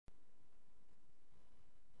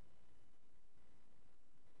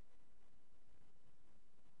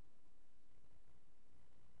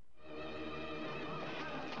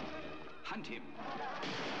Hunt him.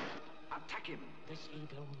 Attack him. This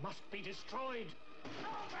evil must be destroyed.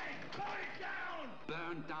 Burn it down!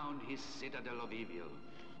 Burn down his citadel of evil.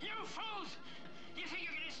 You fools! You think you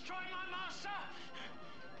can destroy my master?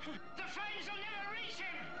 The flames will never reach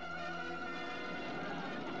him!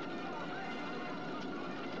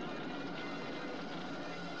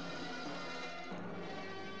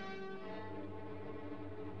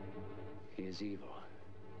 He is evil.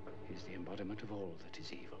 He is the embodiment of all that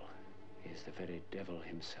is evil. He is the very devil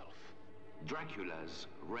himself. Dracula's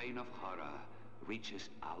reign of horror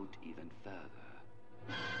reaches out even further.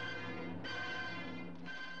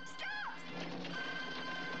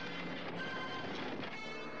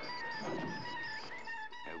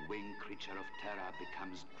 A winged creature of terror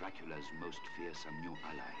becomes Dracula's most fearsome new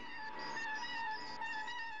ally.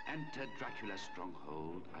 Enter Dracula's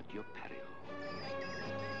stronghold at your peril.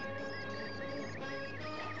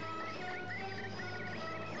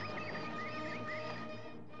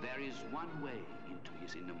 There is one way into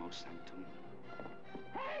his innermost sanctum.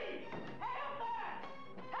 Hey! Help there!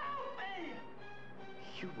 Help me!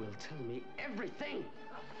 You will tell me everything.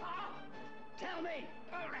 Tell me!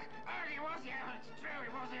 He was here. It's true, he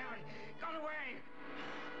was here. He got away.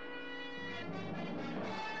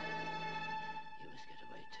 You must get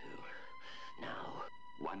away too. Now.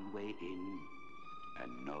 One way in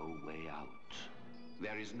and no way out.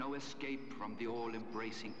 There is no escape from the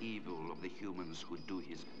all-embracing evil of the humans who do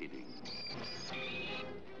his bidding.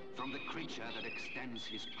 From the creature that extends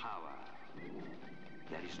his power,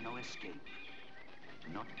 there is no escape,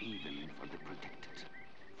 not even for the protected,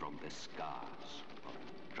 from the scars of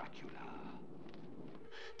Dracula.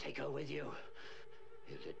 Take her with you.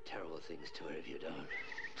 You did terrible things to her if you don't.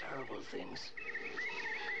 Terrible things.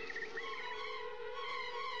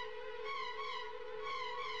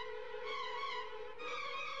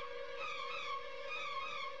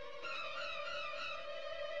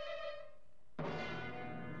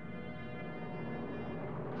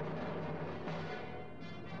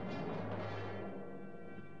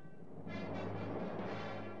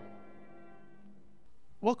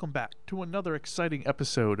 Welcome back to another exciting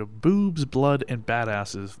episode of Boobs, Blood, and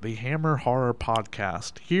Badasses, the Hammer Horror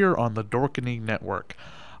Podcast, here on the Dorkening Network.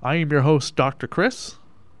 I am your host, Dr. Chris.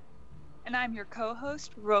 And I'm your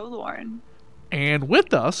co-host, Ro Lauren. And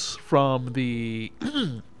with us from the...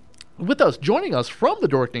 joining us from the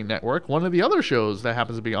Dorkening Network, one of the other shows that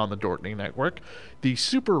happens to be on the Dorkening Network, the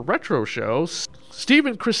Super Retro Show,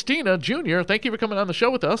 Stephen Christina Jr. Thank you for coming on the show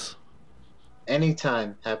with us.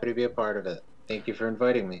 Anytime. Happy to be a part of it. Thank you for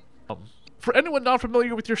inviting me. For anyone not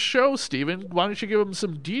familiar with your show, Stephen, why don't you give them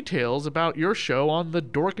some details about your show on the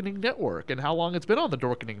Dorkening Network and how long it's been on the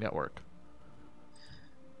Dorkening Network?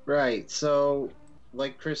 Right. So,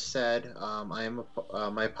 like Chris said, I am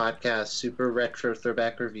my podcast, Super Retro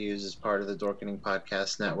Throwback Reviews, is part of the Dorkening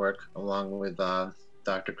Podcast Network, along with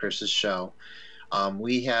Dr. Chris's show.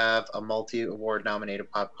 We have a multi-award nominated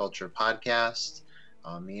pop culture podcast.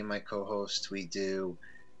 Me and my co-host, we do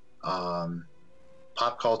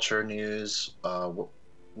pop culture news,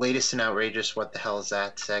 latest and outrageous, what the hell is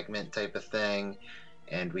that segment type of thing.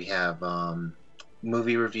 And we have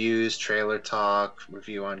movie reviews, trailer talk,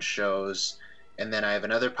 review on shows. And then I have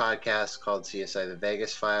another podcast called CSI The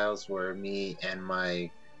Vegas Files, where me and my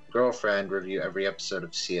girlfriend review every episode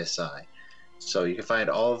of CSI. So you can find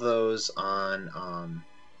all of those on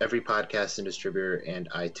every podcast and distributor and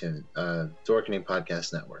iTunes, Dorkening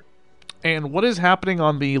Podcast Network. And what is happening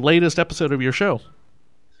on the latest episode of your show?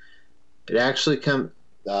 It actually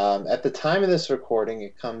at the time of this recording,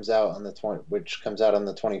 it comes out on the which comes out on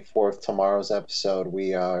the 24th. Tomorrow's episode,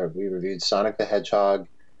 we reviewed Sonic the Hedgehog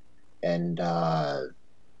and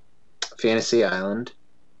Fantasy Island,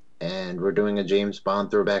 and we're doing a James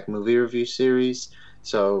Bond throwback movie review series.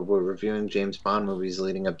 So we're reviewing James Bond movies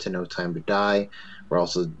leading up to No Time to Die. We're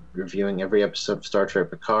also reviewing every episode of Star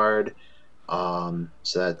Trek Picard. So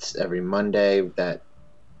that's every Monday, that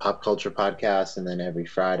pop culture podcast, and then every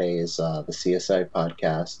Friday is the CSI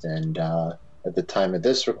podcast. And at the time of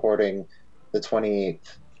this recording, the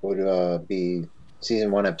 28th would be season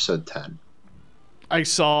 1, episode 10. I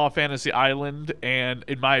saw Fantasy Island, and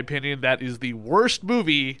in my opinion, that is the worst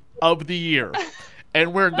movie of the year.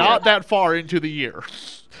 And we're not that far into the year.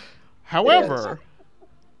 However,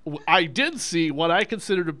 I did see what I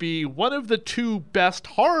consider to be one of the 2 best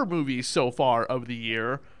horror movies so far of the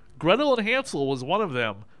year. Gretel and Hansel was one of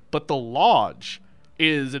them, but The Lodge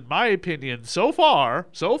is, in my opinion, so far,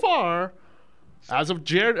 as of I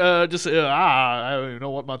don't even know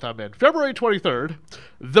what month I'm in, February 23rd,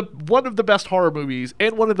 one of the best horror movies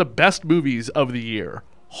and one of the best movies of the year.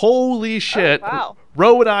 Holy shit. Oh, wow.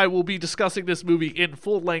 Ro and I will be discussing this movie in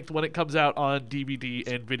full length when it comes out on DVD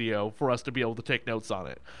and video for us to be able to take notes on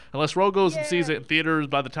it. Unless Ro goes and sees it in theaters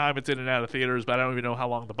by the time it's in and out of theaters, but I don't even know how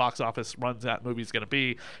long the box office runs that movie's going to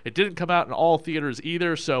be. It didn't come out in all theaters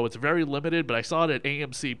either, so it's very limited, but I saw it at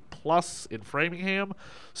AMC Plus in Framingham,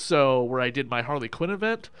 so where I did my Harley Quinn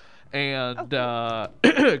event. And,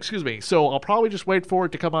 excuse me, so I'll probably just wait for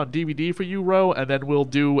it to come on DVD for you, Ro, and then we'll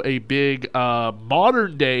do a big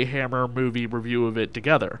modern-day Hammer movie review of it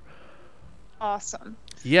together. Awesome.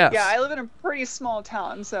 Yes. Yeah, I live in a pretty small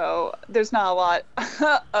town, so there's not a lot.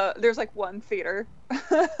 There's like one theater.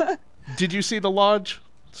 Did you see The Lodge,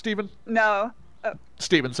 Steven? No.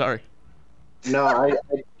 Steven, sorry. No,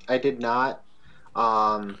 I did not.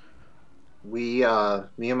 Me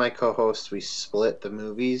and my co-host, we split the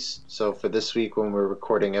movies. So for this week, when we're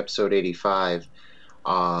recording episode 85,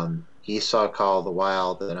 he saw Call of the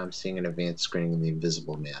Wild, and I'm seeing an advanced screening of The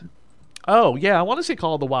Invisible Man. Oh, yeah, I want to see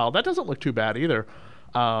Call of the Wild. That doesn't look too bad either.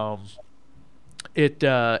 The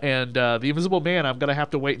Invisible Man, I'm going to have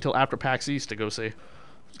to wait until after PAX East to go see.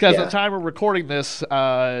 Because at the time of recording this,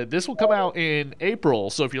 this will come out in April.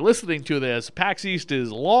 So if you're listening to this, PAX East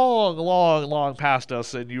is long, long, long past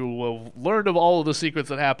us, and you will have learned of all of the secrets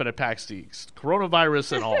that happen at PAX East,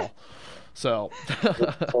 coronavirus and all. So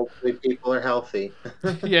hopefully people are healthy.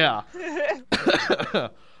 Yeah.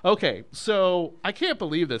 Okay, so I can't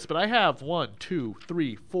believe this, but I have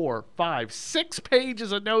 6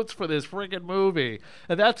 pages of notes for this freaking movie,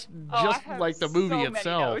 and that's just like the movie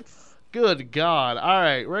itself. Notes. Good God. All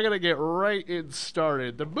right, we're going to get right in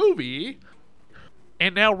started. The movie,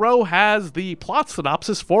 and now Ro has the plot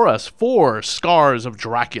synopsis for us for Scars of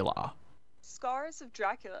Dracula. Scars of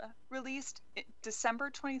Dracula, released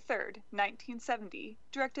December 23rd, 1970,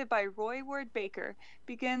 directed by Roy Ward Baker,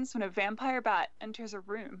 begins when a vampire bat enters a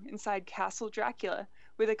room inside Castle Dracula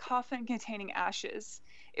with a coffin containing ashes.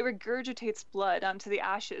 It regurgitates blood onto the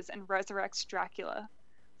ashes and resurrects Dracula.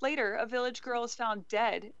 Later, a village girl is found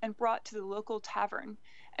dead and brought to the local tavern,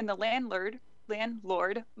 and the landlord,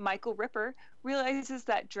 Michael Ripper, realizes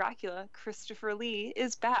that Dracula, Christopher Lee,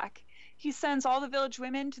 is back. He sends all the village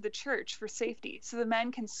women to the church for safety so the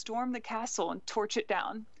men can storm the castle and torch it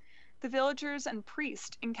down. The villagers and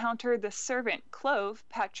priest encounter the servant Clove,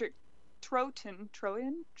 Patrick Troughton,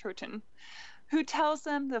 who tells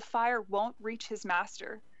them the fire won't reach his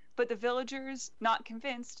master. But the villagers, not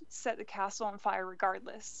convinced, set the castle on fire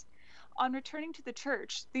regardless. On returning to the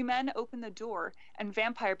church, the men open the door and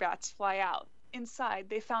vampire bats fly out. Inside,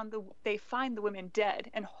 they find the women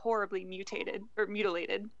dead and horribly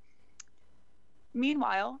mutilated.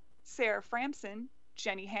 Meanwhile, Sarah Framson,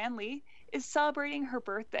 Jenny Hanley, is celebrating her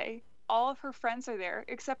birthday. All of her friends are there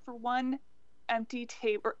except for one empty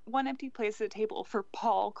place at the table for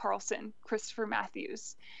Paul Carlson, Christopher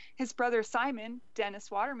Matthews. His brother Simon, Dennis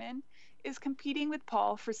Waterman, is competing with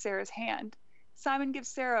Paul for Sarah's hand. Simon gives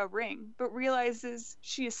Sarah a ring, but realizes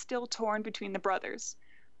she is still torn between the brothers.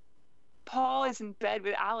 Paul is in bed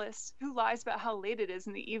with Alice, who lies about how late it is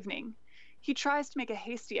in the evening. He tries to make a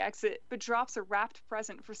hasty exit, but drops a wrapped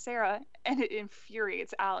present for Sarah, and it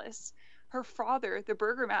infuriates Alice. Her father, the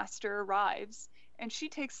burgomaster, arrives, and she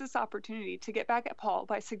takes this opportunity to get back at Paul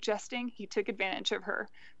by suggesting he took advantage of her.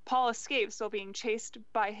 Paul escapes while being chased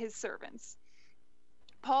by his servants.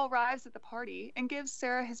 Paul arrives at the party and gives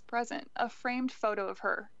Sarah his present, a framed photo of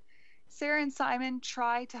her. Sarah and Simon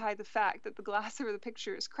try to hide the fact that the glass over the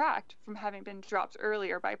picture is cracked from having been dropped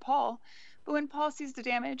earlier by Paul, but when Paul sees the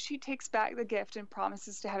damage, he takes back the gift and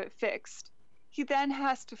promises to have it fixed. He then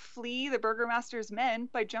has to flee the burgomaster's men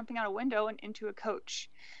by jumping out a window and into a coach.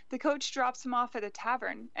 The coach drops him off at a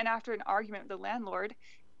tavern, and after an argument with the landlord,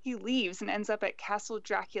 he leaves and ends up at Castle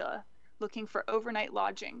Dracula, looking for overnight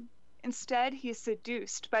lodging. Instead, he is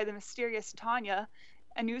seduced by the mysterious Tanya,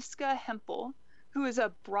 Anuska Hempel, who is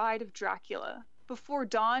a bride of Dracula. Before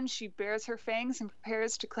dawn, she bares her fangs and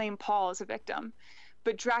prepares to claim Paul as a victim.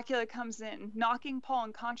 But Dracula comes in, knocking Paul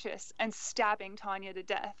unconscious and stabbing Tanya to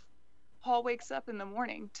death. Paul wakes up in the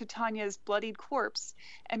morning to Tanya's bloodied corpse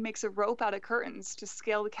and makes a rope out of curtains to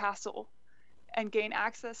scale the castle and gain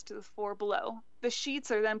access to the floor below. The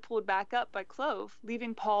sheets are then pulled back up by Clove,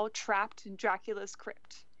 leaving Paul trapped in Dracula's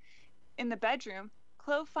crypt. In the bedroom,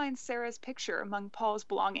 Clove finds Sarah's picture among Paul's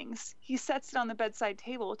belongings. He sets it on the bedside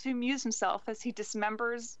table to amuse himself as he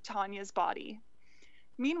dismembers Tanya's body.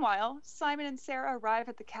 Meanwhile, Simon and Sarah arrive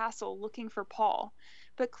at the castle looking for Paul,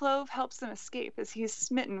 but Clove helps them escape as he is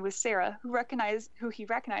smitten with Sarah, who he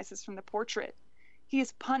recognizes from the portrait. He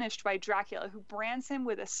is punished by Dracula, who brands him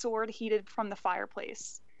with a sword heated from the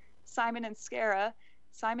fireplace. Simon and Sarah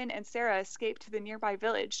escape to the nearby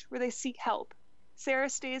village, where they seek help. Sarah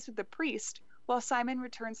stays with the priest while Simon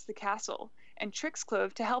returns to the castle and tricks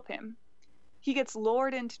Clove to help him. He gets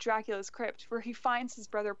lured into Dracula's crypt where he finds his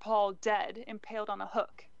brother Paul dead, impaled on a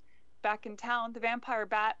hook. Back in town, the vampire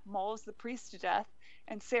bat mauls the priest to death,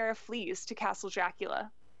 and Sarah flees to Castle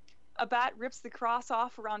Dracula. A bat rips the cross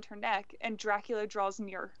off around her neck, and Dracula draws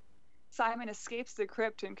near. Simon escapes the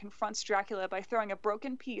crypt and confronts Dracula by throwing a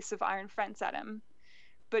broken piece of iron fence at him.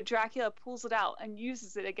 But Dracula pulls it out and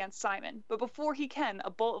uses it against Simon. But before he can, a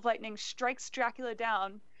bolt of lightning strikes Dracula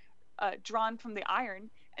down, drawn from the iron,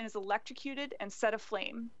 and is electrocuted and set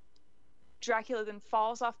aflame. Dracula then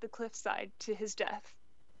falls off the cliffside to his death.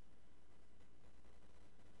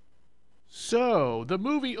 So, the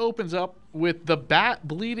movie opens up with the bat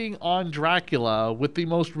bleeding on Dracula with the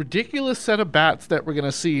most ridiculous set of bats that we're going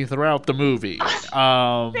to see throughout the movie.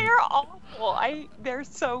 They're awful. They're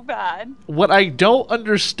so bad. What I don't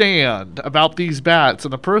understand about these bats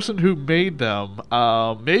and the person who made them,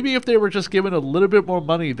 maybe if they were just given a little bit more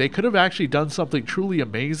money, they could have actually done something truly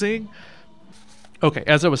amazing. Okay,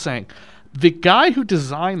 as I was saying, the guy who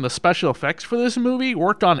designed the special effects for this movie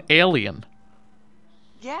worked on Alien.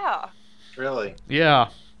 Yeah. Really? Yeah.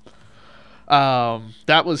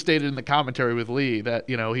 That was stated in the commentary with Lee that,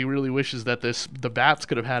 he really wishes that the bats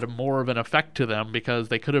could have had more of an effect to them because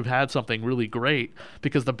they could have had something really great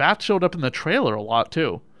because the bats showed up in the trailer a lot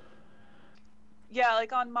too. Yeah,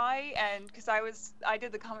 like on my end, because I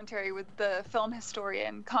did the commentary with the film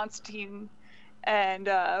historian Constantine and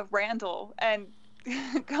Randall, and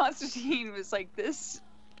Constantine was like, this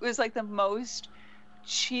was like the most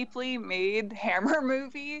cheaply made Hammer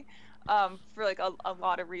movie. For like a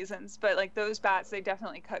lot of reasons, but like those bats, they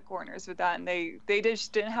definitely cut corners with that, and they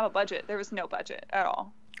just didn't have a budget. There was no budget at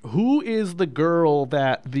all. Who is the girl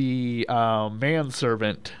that the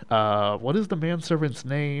manservant? What is the manservant's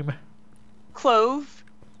name? Clove.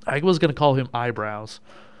 I was gonna call him Eyebrows.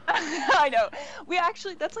 I know.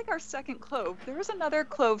 That's like our second Clove. There was another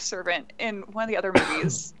Clove servant in one of the other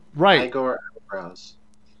movies. Right. Igor Eyebrows.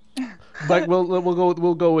 But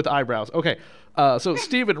we'll go with Eyebrows. Okay. So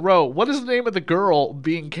Stephen Rowe, what is the name of the girl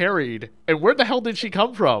being carried, and where the hell did she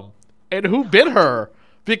come from, and who bit her?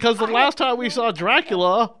 Because the last time we saw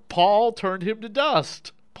Dracula, Paul turned him to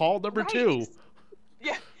dust. Paul number 2.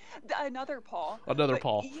 Yeah, another Paul.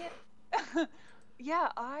 Paul. Yeah, yeah,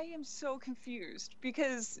 I am so confused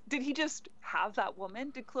because did he just have that woman?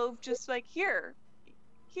 Did Clove just like here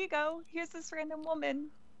you go? Here's this random woman.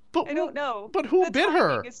 But, I don't know. But who bit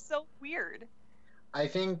her? It's so weird. I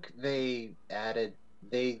think they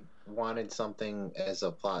wanted something as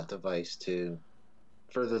a plot device to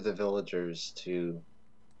further the villagers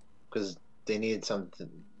because they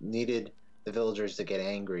needed the villagers to get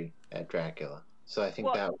angry at Dracula. So I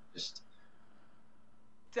think that was just...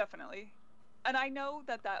 Definitely. And I know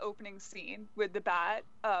that opening scene with the bat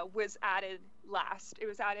was added last. It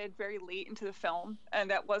was added very late into the film, and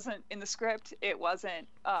that wasn't in the script. It wasn't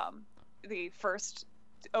the first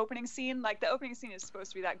opening scene. Like, the opening scene is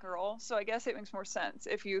supposed to be that girl, so I guess it makes more sense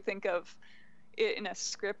if you think of it in a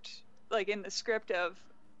script, like in the script of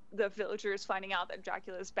the villagers finding out that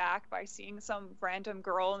Dracula's back by seeing some random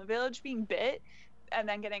girl in the village being bit and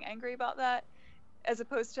then getting angry about that, as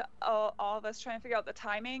opposed to all of us trying to figure out the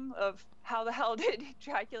timing of how the hell did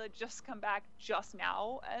Dracula just come back just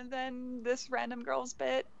now and then this random girl's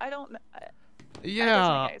bit. I don't know.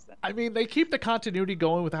 Yeah, I mean, they keep the continuity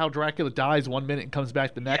going with how Dracula dies one minute and comes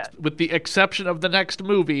back the next, with the exception of the next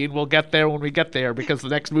movie, and we'll get there when we get there, because the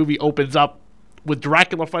next movie opens up with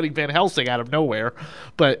Dracula fighting Van Helsing out of nowhere.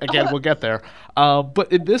 But again, we'll get there.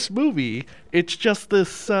 But in this movie, it's just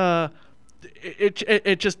this...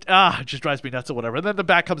 It just drives me nuts or whatever. And then the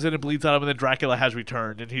bat comes in and bleeds on him, and then Dracula has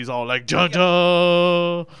returned, and he's all like,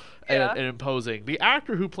 "Dun-dun!" and imposing. The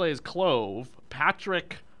actor who plays Clove,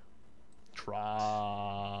 Patrick...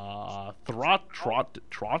 Tronton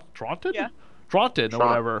or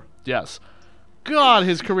whatever. Yes. God,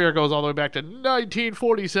 his career goes all the way back to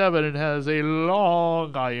 1947 and has a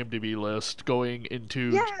long IMDb list going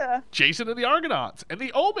into Jason and the Argonauts and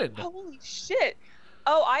The Omen. Holy shit.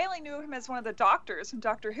 Oh, I only knew him as one of the doctors from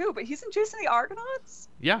Doctor Who, but he's in Jason and the Argonauts?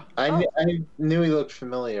 Yeah. I knew he looked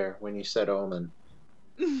familiar when you said Omen.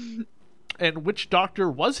 And which doctor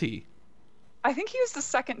was he? I think he was the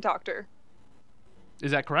second doctor. Is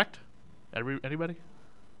that correct? Anybody?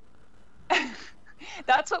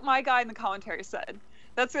 That's what my guy in the commentary said.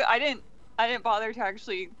 That's it. I didn't bother to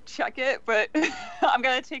actually check it, but I'm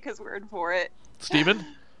gonna take his word for it. Steven?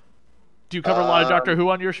 Do you cover a lot of Doctor Who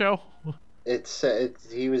on your show?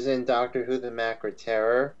 He was in Doctor Who: The Macra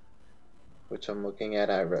Terror, which I'm looking at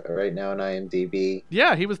right now on IMDb.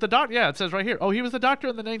 Yeah, he was the doctor. Yeah, it says right here. Oh, he was the doctor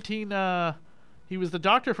in the He was the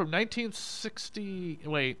Doctor from 1960.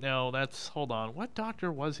 Wait, no, that's... Hold on. What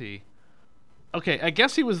Doctor was he? Okay, I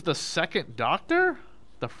guess he was the second Doctor?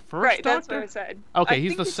 The first Right, Doctor? that's what I said. Okay, I he's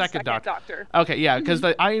think the he's second Doctor. Doctor. Okay, yeah, because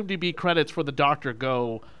the IMDb credits for the Doctor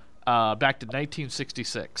go back to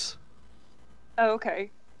 1966. Oh,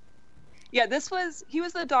 okay. Yeah, he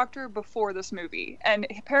was the Doctor before this movie, and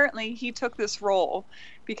apparently he took this role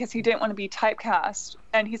because he didn't want to be typecast,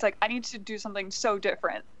 and he's like, I need to do something so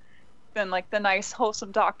different than like the nice,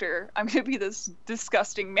 wholesome Doctor. I'm going to be this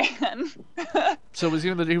disgusting man. So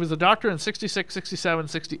he was the Doctor in 66, 67,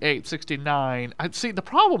 68, 69. I'd see the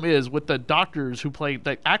problem is with the actors who play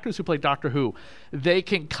Doctor Who, they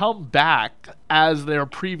can come back as their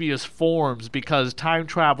previous forms because time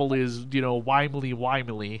travel is,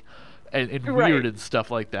 wimely and weird and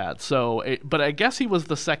stuff like that. So, but I guess he was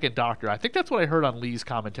the second Doctor. I think that's what I heard on Lee's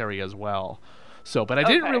commentary as well. So, but I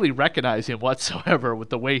didn't really recognize him whatsoever with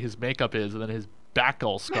the way his makeup is and then his back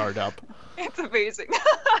all scarred up. It's amazing.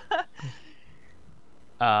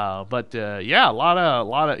 Yeah, a lot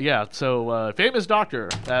of yeah. So famous Doctor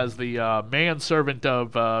as the manservant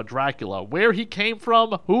of Dracula. Where he came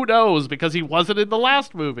from, who knows? Because he wasn't in the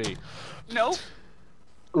last movie. Nope.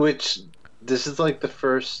 Which this is like the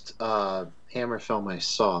first Hammer film I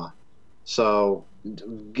saw. So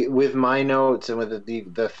with my notes and with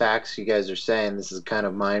the facts you guys are saying, this is kind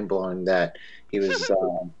of mind blowing that he was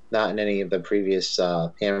not in any of the previous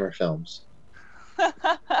Hammer films.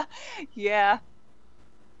 Yeah.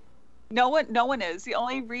 No one is. The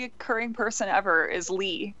only recurring person ever is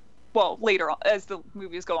Lee. Well, later on, as the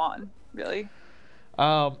movies go on, really.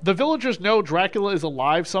 The villagers know Dracula is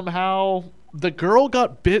alive somehow. The girl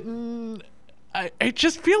got bitten. It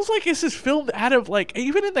just feels like this is filmed out of, like,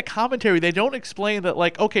 even in the commentary, they don't explain that,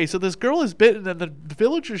 like, okay, so this girl is bitten and the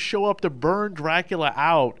villagers show up to burn Dracula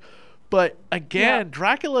out. But, again,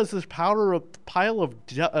 Dracula is this pile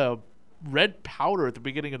of red powder at the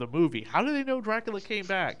beginning of the movie. How do they know Dracula came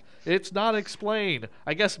back? It's not explained.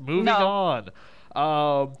 I guess moving on.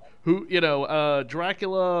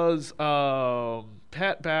 Dracula's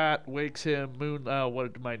pet bat wakes him.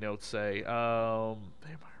 What did my notes say?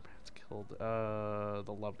 The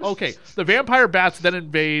loved. Okay, the vampire bats then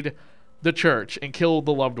invade the church and kill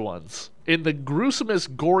the loved ones in the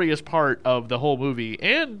gruesomest, goriest part of the whole movie,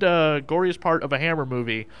 and goriest part of a Hammer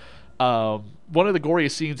movie. One of the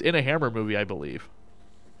goriest scenes in a Hammer movie, I believe.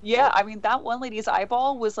 Yeah, I mean that one lady's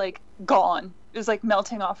eyeball was like gone. It was like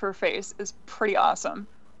melting off her face. It's pretty awesome.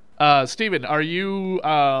 Steven, are you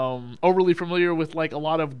overly familiar with like a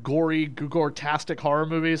lot of gore-tastic horror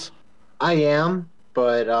movies? I am.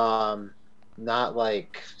 But not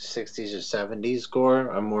like 60s or 70s gore.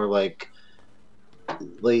 I'm more like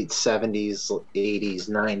late 70s, 80s,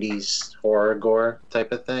 90s horror gore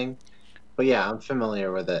type of thing. But yeah, I'm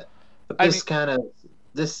familiar with it. But this kind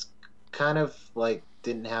of like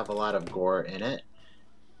didn't have a lot of gore in it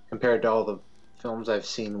compared to all the films I've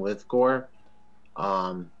seen with gore.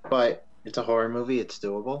 But it's a horror movie. It's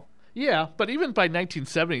doable. Yeah, but even by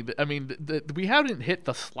 1970, I mean, we hadn't hit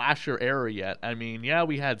the slasher era yet. I mean, yeah,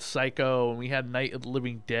 we had Psycho and we had Night of the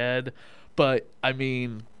Living Dead, but I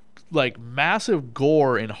mean, like massive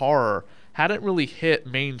gore and horror hadn't really hit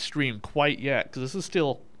mainstream quite yet because this is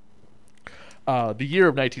still the year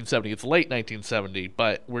of 1970. It's late 1970,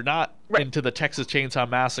 but we're not into the Texas Chainsaw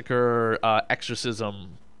Massacre,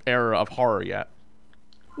 exorcism era of horror yet.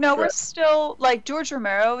 No, we're still, like, George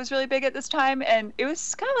Romero was really big at this time, and it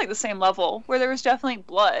was kind of like the same level, where there was definitely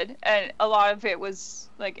blood, and a lot of it was,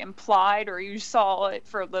 like, implied, or you saw it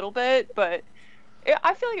for a little bit, but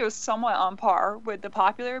I feel like it was somewhat on par with the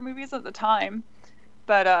popular movies at the time.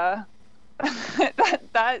 But,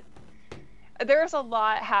 there's a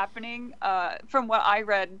lot happening, from what I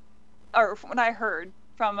read, or from what I heard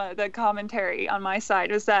from the commentary on my side,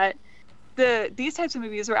 was that these types of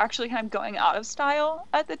movies were actually kind of going out of style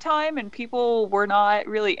at the time, and people were not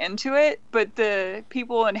really into it. But the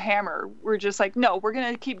people in Hammer were just like, no, we're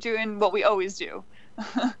gonna keep doing what we always do,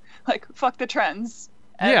 like fuck the trends.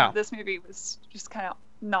 And this movie was just kind of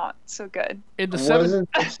not so good. In the wasn't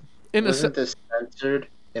this censored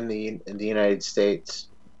in the United States?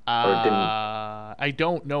 I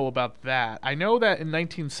don't know about that. I know that in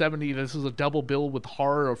 1970, this was a double bill with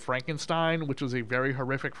Horror of Frankenstein, which was a very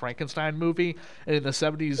horrific Frankenstein movie. And in the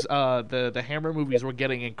 70s, the Hammer movies were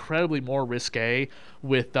getting incredibly more risque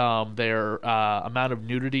with their amount of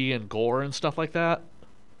nudity and gore and stuff like that.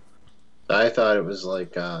 I thought it was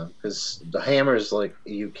like because the Hammer is like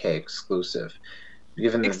UK exclusive.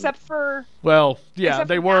 Except for they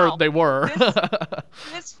were.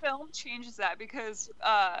 This film changes that because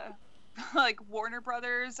like Warner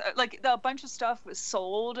Brothers, like a bunch of stuff was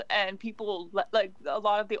sold, and people like a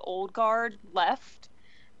lot of the old guard left.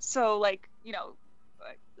 So like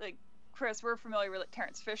like Chris, we're familiar with like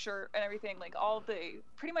Terrence Fisher and everything. Like all the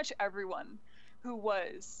pretty much everyone who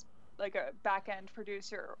was like a back end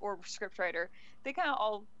producer or scriptwriter, they kind of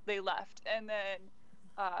all they left, and then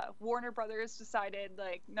Warner Brothers decided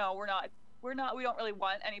like, no, we don't really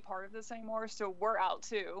want any part of this anymore, so we're out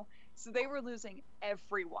too. So they were losing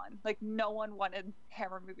everyone. Like no one wanted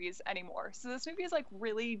Hammer movies anymore. So this movie is like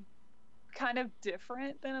really kind of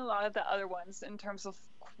different than a lot of the other ones in terms of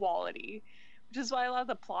quality, which is why a lot of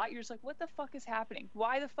the plot, you're just like, what the fuck is happening?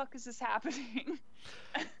 Why the fuck is this happening?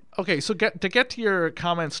 Okay, so to get to your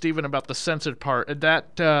comment, Stephen, about the censored part,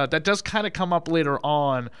 that does kind of come up later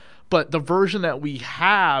on, but the version that we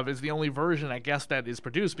have is the only version, I guess, that is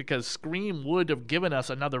produced, because Scream would have given us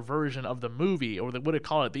another version of the movie, or they would have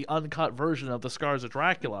called it the uncut version of The Scars of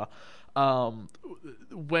Dracula.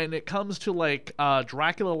 When it comes to like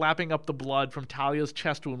Dracula lapping up the blood from Talia's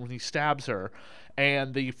chest wound when he stabs her,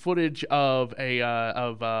 and the footage of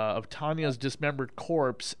Tanya's dismembered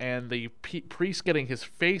corpse, and the priest getting his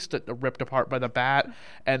face ripped apart by the bat,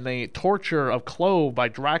 and the torture of Clove by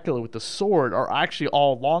Dracula with the sword are actually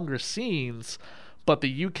all longer scenes, but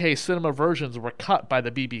the UK cinema versions were cut by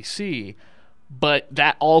the BBC. But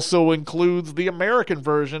that also includes the American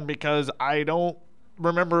version, because I don't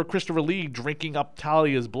remember Christopher Lee drinking up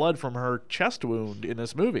Talia's blood from her chest wound in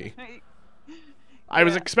this movie. I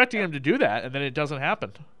was expecting him to do that, and then it doesn't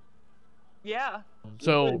happen. Yeah.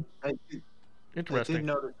 So, interesting. I did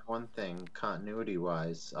notice one thing,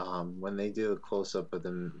 continuity-wise. When they do a close-up of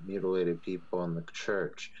the mutilated people in the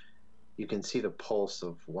church, you can see the pulse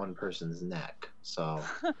of one person's neck. So...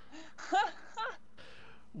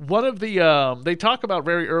 One of the they talk about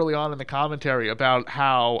very early on in the commentary about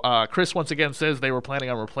how Chris once again says they were planning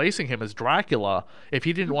on replacing him as Dracula if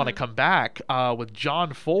he didn't want to come back with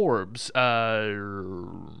John Forbes. Hold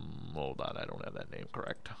on, I don't have that name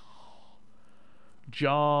correct.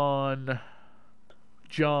 John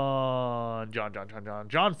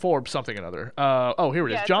Forbes something or other. Here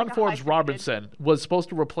it is. John like Forbes Robinson was supposed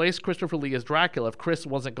to replace Christopher Lee as Dracula if Chris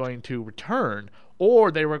wasn't going to return,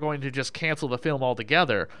 or they were going to just cancel the film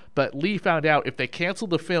altogether. But Lee found out if they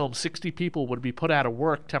canceled the film, 60 people would be put out of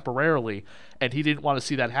work temporarily, and he didn't want to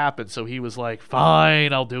see that happen, so he was like,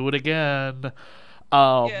 fine, I'll do it again.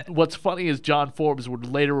 What's funny is John Forbes would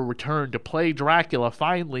later return to play Dracula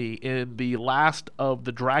finally in the last of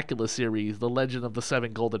the Dracula series, The Legend of the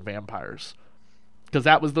Seven Golden Vampires. Because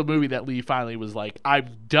that was the movie that Lee finally was like,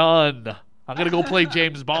 I'm done. I'm going to go play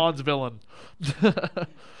James Bond's villain.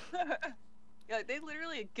 Yeah, they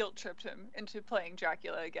literally guilt-tripped him into playing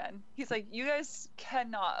Dracula again. He's like, you guys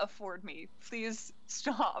cannot afford me. Please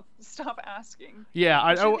stop. Stop asking. Yeah,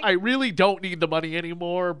 I really don't need the money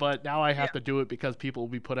anymore, but now I have to do it because people will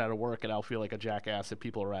be put out of work, and I'll feel like a jackass if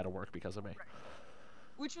people are out of work because of me. Right.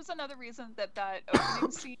 Which was another reason that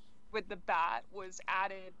opening scene with the bat was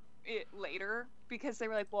added later, because they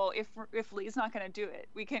were like, well, if Lee's not going to do it,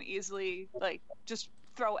 we can easily like just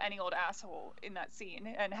throw any old asshole in that scene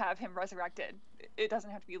and have him resurrected. It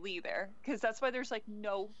doesn't have to be Lee there, because that's why there's like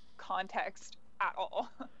no context at all.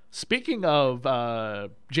 Speaking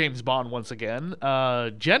of James Bond once again,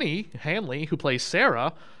 Jenny Hanley, who plays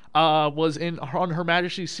Sarah, was on Her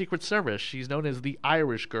Majesty's Secret Service. She's known as the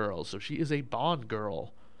Irish Girl, so she is a Bond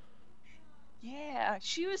girl. Yeah,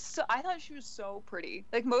 I thought she was so pretty.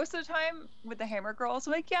 Like most of the time with the Hammer girls,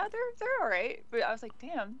 I'm like, yeah, they're all right. But I was like,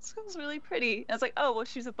 damn, this girl's really pretty. And I was like, oh, well,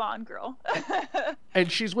 she's a Bond girl.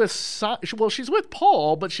 And she's with she's with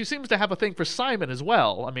Paul, but she seems to have a thing for Simon as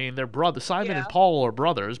well. I mean, they're brothers. Simon and Paul are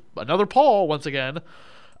brothers. Another Paul once again.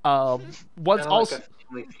 Once also like a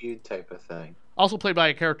Family Feud type of thing. Also played by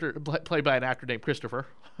an actor named Christopher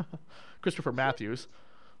Matthews,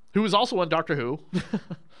 who was also on Doctor Who.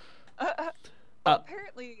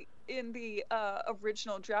 Apparently, in the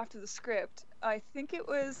original draft of the script, I think it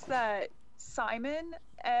was that Simon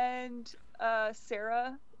and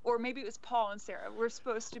Sarah, or maybe it was Paul and Sarah, were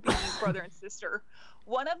supposed to be brother and sister.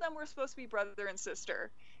 One of them were supposed to be brother and sister.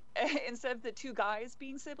 Instead of the two guys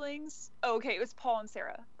being siblings, it was Paul and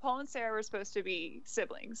Sarah. Paul and Sarah were supposed to be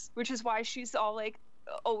siblings, which is why she's all like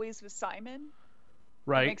always with Simon.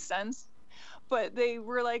 Right. That makes sense. But they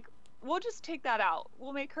were like, we'll just take that out.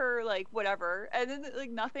 We'll make her like whatever, and then like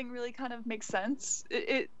nothing really kind of makes sense.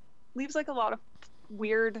 It leaves like a lot of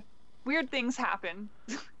weird things happen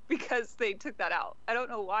because they took that out. I don't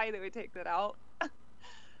know why they would take that out.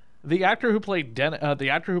 The actor who played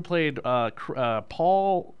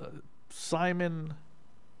Paul, Simon,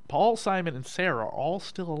 and Sarah are all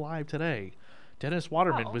still alive today. Dennis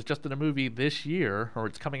Waterman Oh. was just in a movie this year, or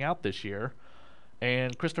it's coming out this year.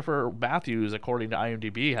 And Christopher Matthews, according to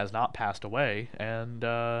IMDb, has not passed away. And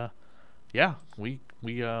yeah, we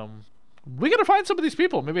gotta find some of these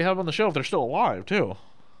people. Maybe have them on the show if they're still alive too.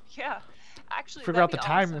 Yeah. Actually, Figure out that'd the be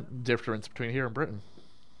time awesome. difference between here and Britain.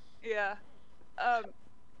 Yeah.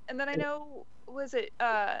 And then I know, was it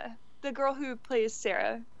the girl who plays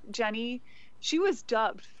Sarah, Jenny? She was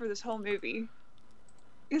dubbed for this whole movie.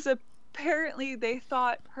 Because apparently they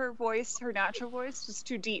thought her voice, her natural voice, was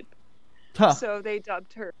too deep. Huh. So they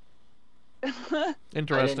dubbed her. I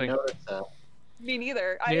Interesting. didn't notice that. Me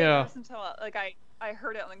neither. I Yeah. didn't notice until I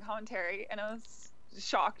heard it on the commentary, and I was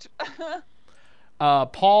shocked.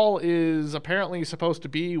 Paul is apparently supposed to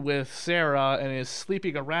be with Sarah and is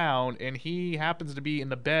sleeping around, and he happens to be in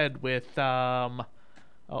the bed with oh,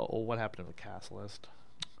 what happened to the cast list?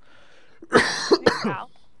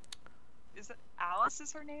 Is it Alice?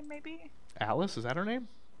 Is her name maybe? Alice, is that her name?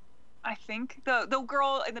 I think the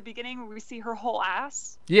girl in the beginning where we see her whole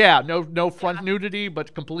ass. Yeah, no front Yeah. nudity,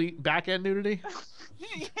 but complete back end nudity.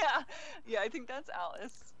 yeah, I think that's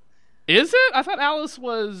Alice. Is it? I thought Alice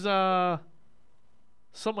was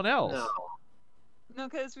someone else. No. No,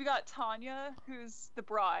 because we got Tanya, who's the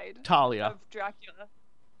bride Talia. of Dracula.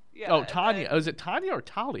 Yeah. Oh, and Tanya. then Is it Tanya or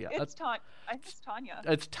Talia? It's Tanya. I think it's Tanya.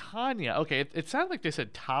 It's Tanya. Okay, it sounded like they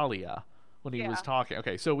said Talia when he was Yeah. talking.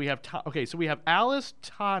 Okay, so we have Alice,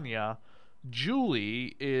 Tanya,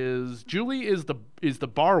 Julie is the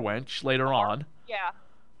bar wench later on, Yeah.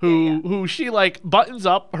 who she like buttons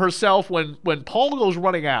up herself when Paul goes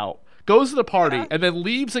running out, goes to the party, Yeah. and then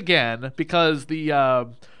leaves again because the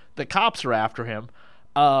cops are after him.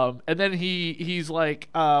 And then he's like,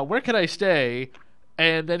 where can I stay?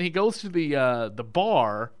 And then he goes to the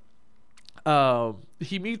bar.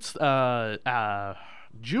 He meets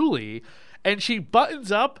Julie, and she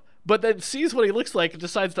buttons up, but then sees what he looks like and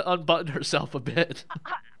decides to unbutton herself a bit.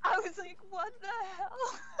 I was like, what the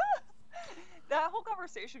hell? That whole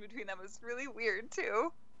conversation between them was really weird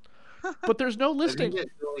too. But there's no I listing. think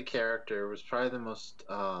that Julie character was probably the most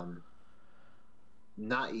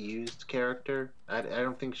not used character. I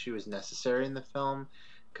don't think she was necessary in the film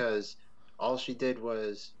because all she did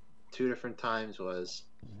was 2 different times was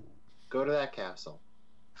go to that castle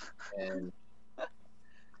and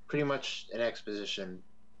pretty much an exposition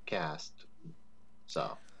cast.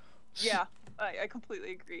 So Yeah, I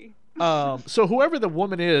completely agree. So whoever the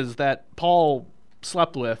woman is that Paul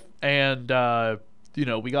slept with and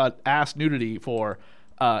we got ass nudity for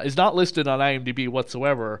is not listed on IMDb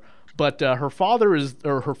whatsoever. But her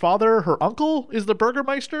uncle is the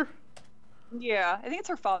Burgermeister. Yeah, I think it's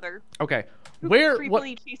her father. Okay, Who what?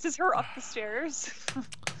 creepily chases her up the stairs.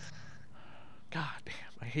 God damn,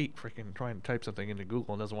 I hate freaking trying to type something into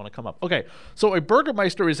Google and it doesn't want to come up. Okay, so a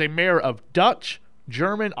Burgermeister is a mayor of Dutch,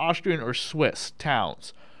 German, Austrian, or Swiss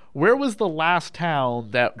towns. Where was the last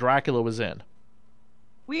town that Dracula was in?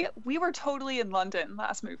 We were totally in London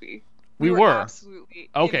last movie. We were. Absolutely.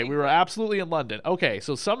 in Okay, we were England. absolutely in London. Okay,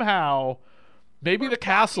 so somehow, maybe We're the back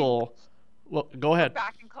castle. Well, go ahead.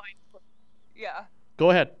 Back in Kleinsburg. Yeah.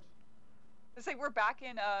 Go ahead. It's like we're back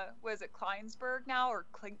in was it Kleinsburg now or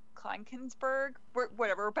Kleinkensburg?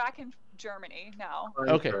 We're back in Germany now.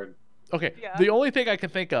 Okay. Okay. Yeah. The only thing I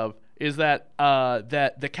can think of is that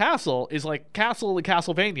that the castle is like Castle in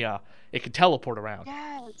Castlevania. It can teleport around.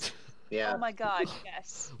 Yes. yeah, Oh my God.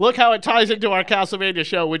 Yes. Look how it ties into our Castlevania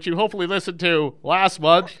show, which you hopefully listened to last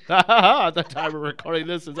month. At the time of recording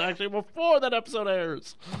this is actually before that episode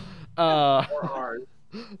airs. or ours,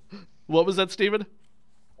 What was that, Steven?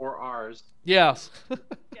 or ours. Yes.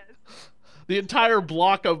 Yes. The entire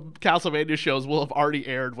block of Castlevania shows will have already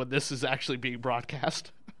aired when this is actually being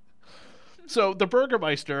broadcast. So the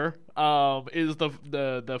Burgermeister is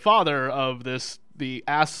the father of the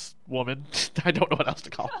ass woman. I don't know what else to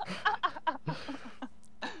call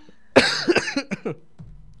her.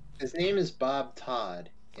 His name is Bob Todd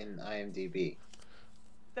in IMDb.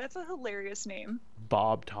 That's a hilarious name.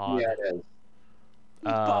 Bob Todd. Yeah, it is.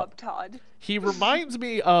 Bob Todd. He reminds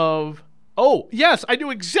me of... Oh, yes, I knew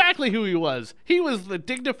exactly who he was. He was the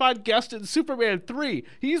dignified guest in Superman 3.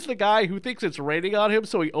 He's the guy who thinks it's raining on him,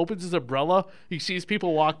 so he opens his umbrella, he sees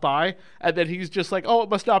people walk by, and then he's just like, oh, it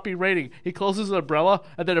must not be raining. He closes his umbrella,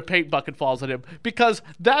 and then a paint bucket falls on him. Because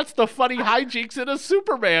that's the funny hijinks in a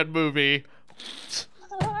Superman movie.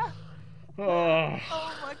 Oh. Oh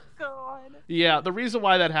my God. Yeah, the reason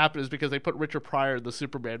why that happened is because they put Richard Pryor in the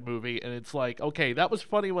Superman movie, and it's like, okay, that was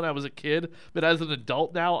funny when I was a kid, but as an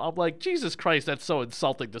adult now, I'm like, Jesus Christ, that's so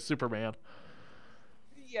insulting to Superman.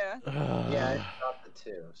 Yeah. Yeah, I thought the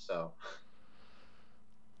two. So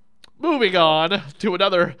Moving on to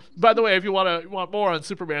another. By the way, if you want more on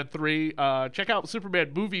Superman 3, check out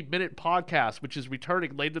Superman Movie Minute Podcast, which is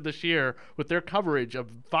returning later this year with their coverage of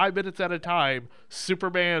 5 minutes at a time,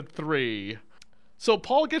 Superman 3. So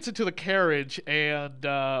Paul gets into the carriage and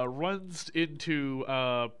runs into.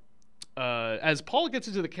 As Paul gets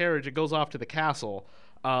into the carriage and goes off to the castle,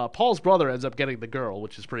 Paul's brother ends up getting the girl,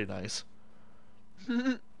 which is pretty nice.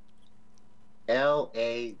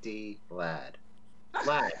 L-A-D, lad.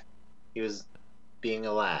 Lad. He was being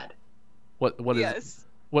a lad. What is Yes.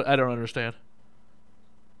 what? I don't understand.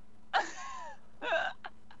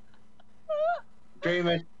 Very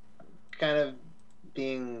much kind of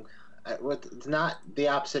being it's not the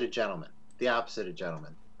opposite of gentleman. The opposite of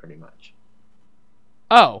gentleman, pretty much.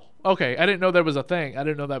 Oh, okay. I didn't know there was a thing. I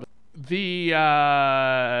didn't know that.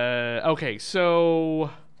 Okay, so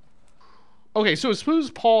as soon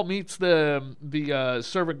as Paul meets the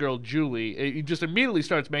servant girl Julie, he just immediately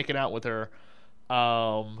starts making out with her.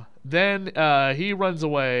 Then he runs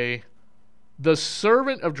away. The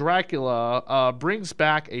servant of Dracula brings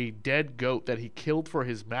back a dead goat that he killed for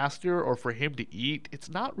his master or for him to eat. It's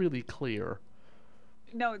not really clear.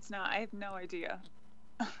 No, it's not. I have no idea.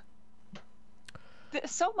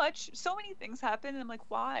 So many things happen, and I'm like,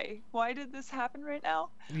 why? Why did this happen right now?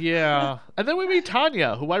 Yeah. And then we meet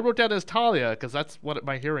Tanya, who I wrote down as Talia, because that's what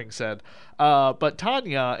my hearing said. But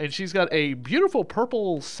Tanya, and she's got a beautiful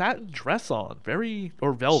purple satin dress on.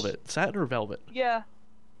 Velvet. Satin or velvet? Yeah.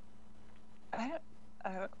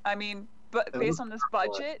 I mean, but based on this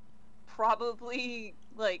budget, probably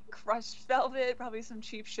like crushed velvet, probably some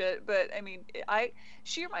cheap shit. But I mean,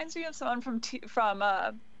 she reminds me of someone from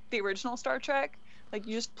the original Star Trek. Like,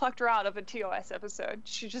 you just plucked her out of a TOS episode.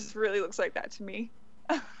 She just really looks like that to me.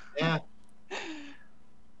 Yeah.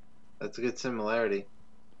 That's a good similarity.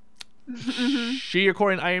 She,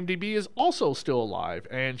 according to IMDb, is also still alive,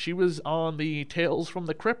 and she was on the Tales from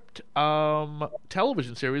the Crypt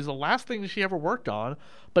television series, the last thing she ever worked on,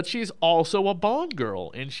 but she's also a Bond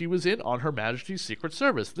girl, and she was in On Her Majesty's Secret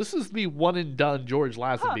Service. This is the one-and-done George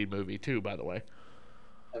Lazenby movie, too, by the way.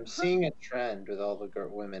 I'm seeing a trend with all the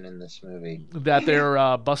women in this movie. That they're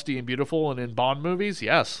busty and beautiful and in Bond movies?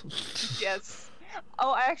 Yes. Yes.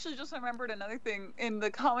 Oh, I actually just remembered another thing. In the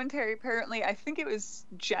commentary, apparently, I think it was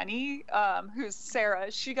Jenny, who's Sarah.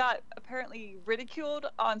 She got apparently ridiculed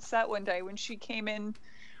on set one day when she came in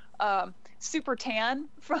super tan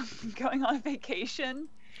from going on vacation.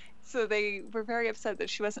 So they were very upset that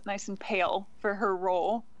she wasn't nice and pale for her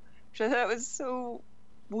role, which I thought was so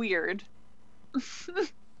weird.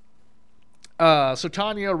 So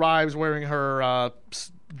Tanya arrives wearing her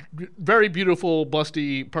very beautiful,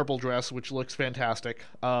 busty purple dress, which looks fantastic.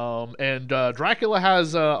 And Dracula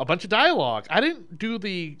has a bunch of dialogue. I didn't do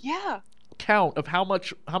the count of how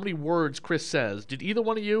many words Chris says. Did either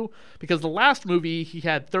one of you? Because the last movie he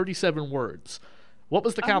had 37 words. What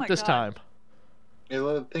was the count this time?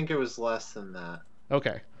 I think it was less than that.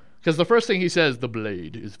 Okay, because the first thing he says, "The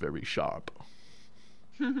blade is very sharp."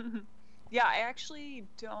 Yeah, I actually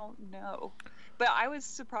don't know. But I was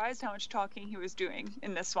surprised how much talking he was doing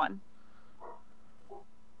in this one.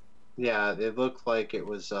 Yeah, it looked like it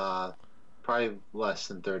was probably less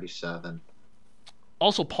than 37.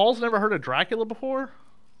 Also, Paul's never heard of Dracula before?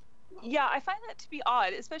 Yeah, I find that to be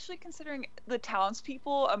odd, especially considering the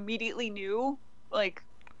townspeople immediately knew, like,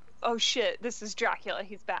 oh shit, this is Dracula,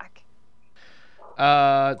 he's back.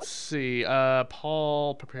 Let's see.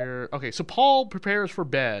 Paul prepares for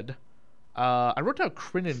bed. I wrote down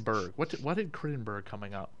Cronenberg. What did Cronenberg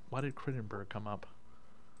coming up? Why did Cronenberg come up?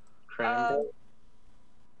 Cronenberg?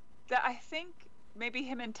 That I think maybe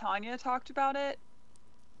him and Tanya talked about it.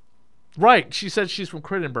 Right, she said she's from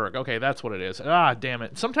Cronenberg. Okay, that's what it is. Ah, damn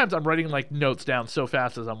it. Sometimes I'm writing like notes down so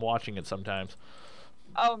fast as I'm watching it sometimes.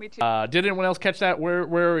 Oh, me too. Did anyone else catch that?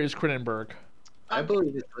 Where is Cronenberg? I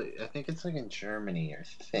believe I think it's like in Germany, I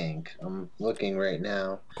think. I'm looking right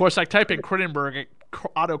now. Of course, I type in Cronenberg, it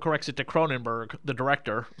auto-corrects it to Cronenberg, the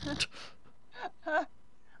director.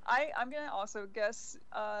 I'm going to also guess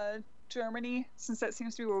Germany, since that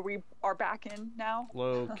seems to be where we are back in now.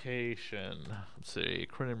 Location. Let's see.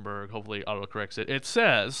 Cronenberg, hopefully auto-corrects it. It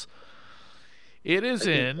says it is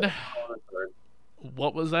in...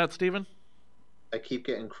 What was that, Stephen? I keep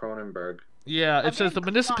getting Cronenberg. Yeah, it says the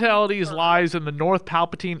municipality lies in the North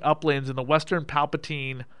Palpatine uplands and the Western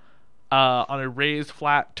Palpatine on a raised,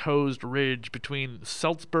 flat, toesed ridge between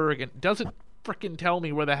Salzburg and... It doesn't frickin' tell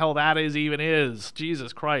me where the hell that is.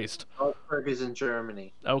 Jesus Christ. Salzburg is in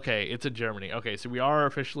Germany. Okay, it's in Germany. Okay, so we are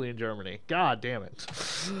officially in Germany. God damn it.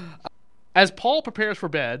 As Paul prepares for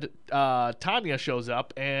bed, Tanya shows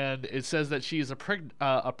up, and it says that she is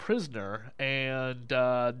a prisoner, and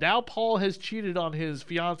now Paul has cheated on his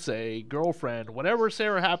fiancée, girlfriend, whatever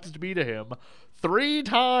Sarah happens to be to him, 3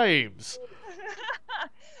 times.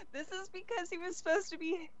 This is because he was supposed to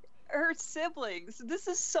be her siblings. This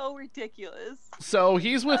is so ridiculous. So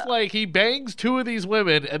he's with he bangs 2 of these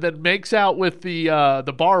women and then makes out with the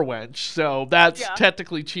bar wench. So that's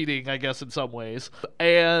technically cheating, I guess, in some ways.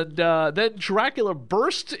 And then Dracula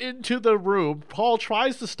bursts into the room. Paul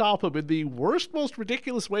tries to stop him in the worst, most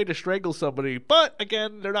ridiculous way to strangle somebody. But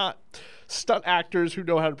again, they're not stunt actors who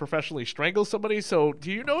know how to professionally strangle somebody. So do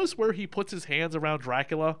you notice where he puts his hands around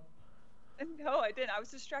Dracula? No, I didn't. I was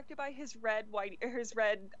distracted by his red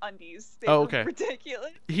undies. They were okay.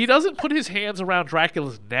 Ridiculous. He doesn't put his hands around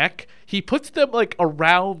Dracula's neck. He puts them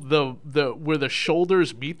around the where the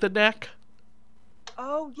shoulders meet the neck.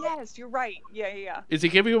 Oh yes, you're right. Yeah. Is he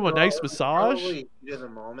giving him a nice massage? Probably heat of the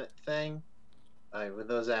moment thing. When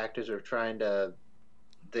those actors were trying to,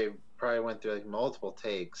 they probably went through multiple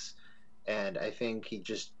takes, and I think he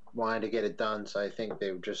just wanted to get it done. So I think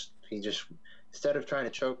he just. Instead of trying to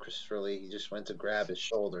choke Christopher Lee, he just went to grab his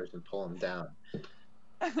shoulders and pull him down.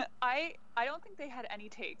 I don't think they had any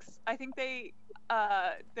takes. I think they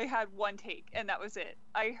had 1 take, and that was it.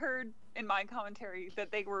 I heard in my commentary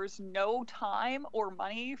that there was no time or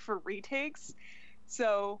money for retakes.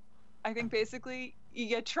 So I think basically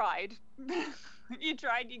you tried. You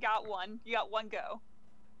tried, you got one. You got 1 go.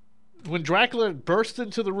 When Dracula bursts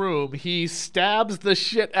into the room, he stabs the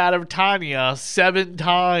shit out of Tanya 7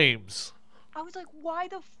 times. I was like, why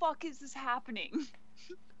the fuck is this happening?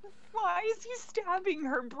 Why is he stabbing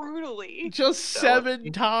her brutally? Just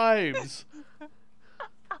 7 times.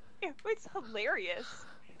 It was hilarious,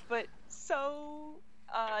 but so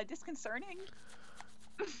disconcerting.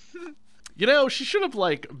 You know, she should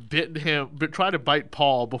have bitten him, but tried to bite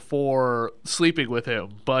Paul before sleeping with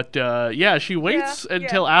him. But she waits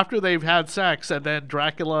until after they've had sex, and then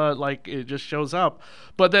Dracula it just shows up.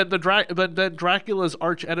 But then then Dracula's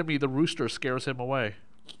arch enemy, the rooster, scares him away.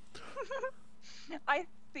 I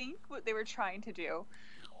think what they were trying to do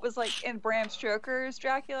was in Bram Stoker's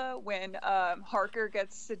Dracula when Harker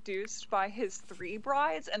gets seduced by his 3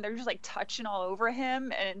 brides and they're just touching all over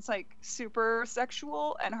him and it's super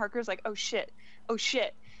sexual and Harker's oh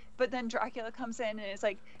shit, but then Dracula comes in and is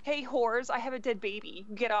hey whores, I have a dead baby,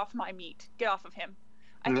 get off my meat, get off of him.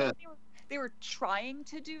 I think they were trying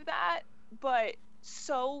to do that, but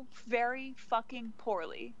so very fucking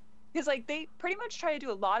poorly, because they pretty much try to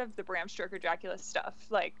do a lot of the Bram Stoker Dracula stuff,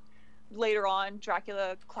 later on,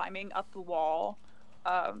 Dracula climbing up the wall,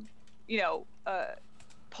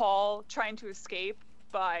 Paul trying to escape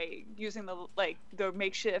by using the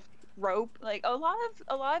makeshift rope. A lot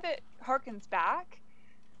of it harkens back,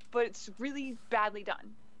 but it's really badly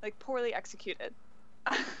done, poorly executed.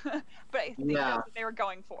 But I think that's what they were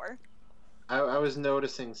going for. I was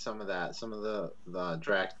noticing some of that, some of the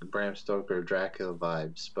Bram Stoker Dracula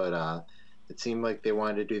vibes, but it seemed like they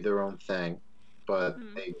wanted to do their own thing. But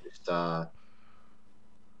they just kind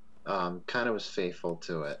of was faithful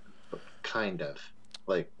to it. Kind of.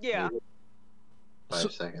 5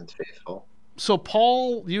 seconds faithful. So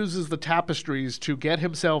Paul uses the tapestries to get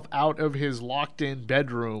himself out of his locked-in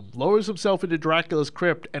bedroom, lowers himself into Dracula's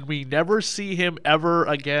crypt, and we never see him ever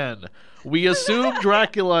again. We assume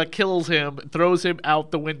Dracula kills him, throws him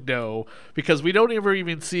out the window, because we don't ever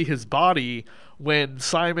even see his body when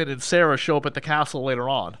Simon and Sarah show up at the castle later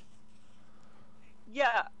on.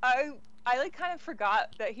 Yeah, I kind of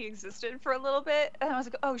forgot that he existed for a little bit, and I was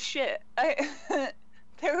like, oh shit,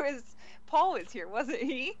 Paul was here, wasn't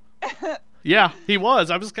he? Yeah, he was.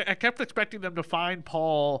 I kept expecting them to find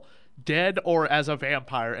Paul dead or as a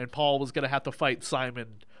vampire, and Paul was gonna have to fight Simon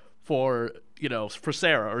for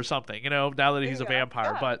Sarah or something, now that he's a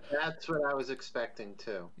vampire. Yeah. But that's what I was expecting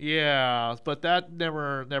too. Yeah, but that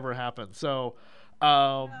never happened. So,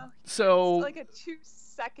 it's a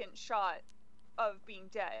 2-second shot of being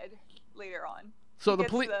dead later on. So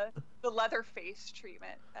the Leatherface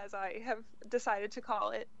treatment, as I have decided to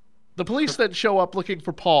call it. The police then show up looking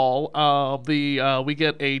for Paul. We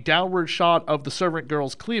get a downward shot of the servant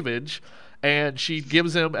girl's cleavage, and she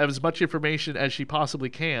gives him as much information as she possibly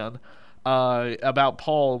can about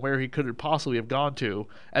Paul and where he could possibly have gone to.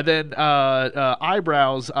 And then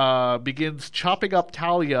Eyebrows begins chopping up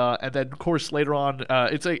Talia, and then of course later on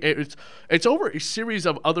it's over a series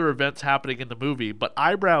of other events happening in the movie, but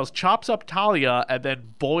Eyebrows chops up Talia and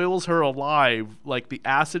then boils her alive like the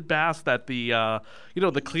acid bath that the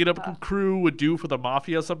the cleanup crew would do for the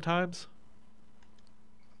mafia sometimes.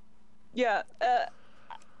 Yeah.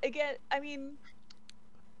 Again, I mean,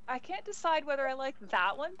 I can't decide whether I like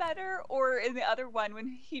that one better or in the other one when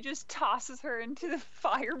he just tosses her into the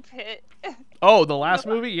fire pit. Oh, the last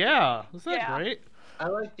movie? Yeah. Isn't that Yeah. great? I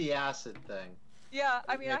like the acid thing. Yeah,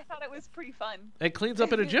 I mean, I thought it was pretty fun. It cleans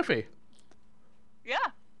up in a jiffy. Yeah.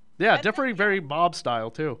 Yeah, And definitely very mob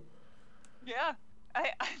style, too. Yeah.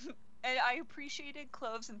 And I appreciated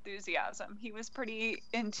Clove's enthusiasm. He was pretty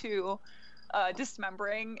into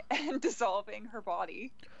dismembering and dissolving her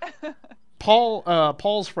body.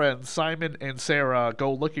 Paul's friends, Simon and Sarah,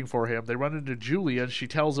 go looking for him. They run into Julia, and she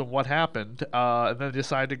tells them what happened, and then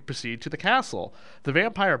decide to proceed to the castle. The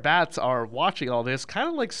vampire bats are watching all this, kind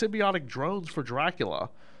of like symbiotic drones for Dracula.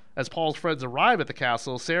 As Paul's friends arrive at the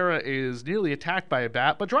castle, Sarah is nearly attacked by a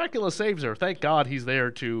bat, but Dracula saves her. Thank God he's there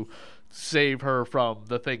to save her from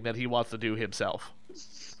the thing that he wants to do himself.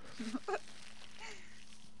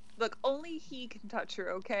 Look, only he can touch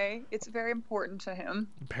her, okay? It's very important to him.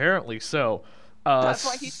 Apparently so. That's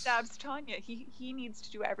why he stabs Tanya. He needs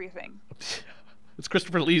to do everything. It's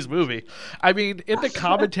Christopher Lee's movie. I mean, in the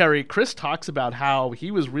commentary, Chris talks about how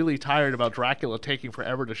he was really tired about Dracula taking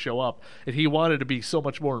forever to show up, and he wanted to be so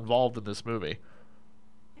much more involved in this movie.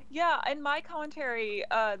 Yeah, in my commentary,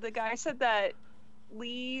 the guy said that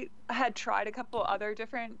Lee had tried a couple other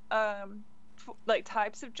different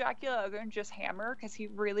types of Dracula other than just Hammer, because he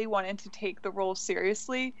really wanted to take the role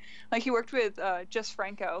seriously. Like, he worked with Jess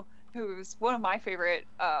Franco, who's one of my favorite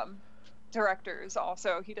directors.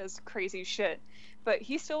 Also, he does crazy shit, but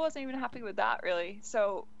he still wasn't even happy with that, really.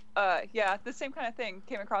 So yeah, the same kind of thing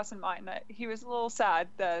came across in mind, that he was a little sad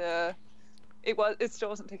that it still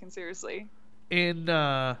wasn't taken seriously. In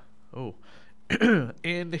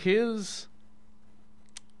in his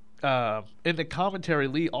in the commentary,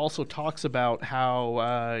 Lee also talks about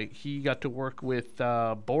how he got to work with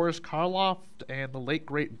Boris Karloff and the late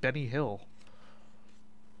great Benny Hill.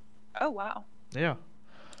 Oh, wow. Yeah.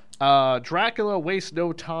 Dracula wastes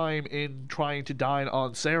no time in trying to dine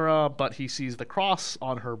on Sarah, but he sees the cross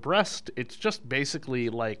on her breast. It's just basically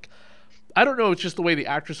like, I don't know, it's just the way the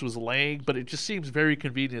actress was laying, but it just seems very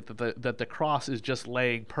convenient that the cross is just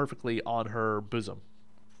laying perfectly on her bosom.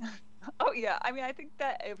 Oh, yeah. I mean, I think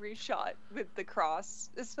that every shot with the cross,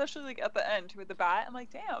 especially like at the end with the bat, I'm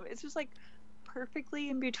like, damn, it's just like perfectly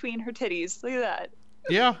in between her titties. Look at that.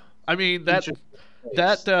 Yeah. I mean, that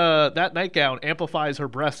nightgown amplifies her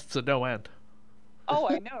breasts to no end. Oh,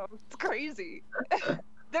 I know. It's crazy.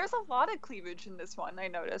 There's a lot of cleavage in this one, I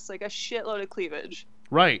noticed. Like, a shitload of cleavage.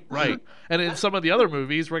 Right. And in some of the other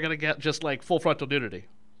movies, we're going to get just, like, full frontal nudity.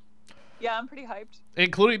 Yeah, I'm pretty hyped.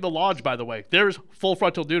 Including The Lodge, by the way. There's full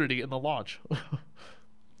frontal nudity in The Lodge.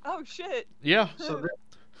 Oh, shit. Yeah. So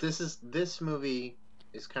this movie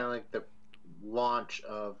is kind of like the launch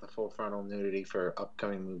of the full frontal nudity for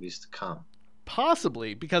upcoming movies to come.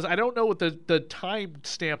 Possibly, because I don't know what the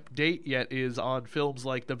time-stamp date yet is on films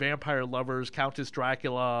like The Vampire Lovers, Countess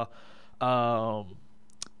Dracula, The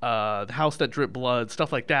House That Dripped Blood,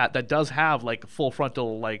 stuff like that does have, like, full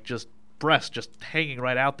frontal, like, just breasts just hanging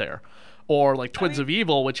right out there. Or, like, Twins of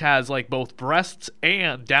Evil, which has, like, both breasts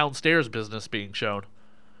and downstairs business being shown.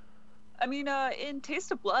 I mean, in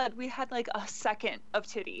Taste of Blood, we had, like, a second of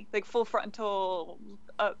titty. Like, full frontal,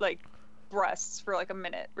 like, breasts for, like, a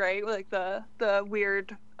minute, right? Like, the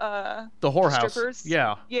weird, the whorehouse. strippers.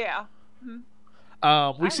 Yeah. Yeah.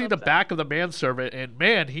 Mm-hmm. We see the back of the manservant, and,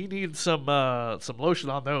 man, he needs some lotion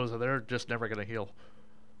on those, and they're just never going to heal.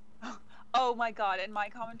 Oh, my God. In my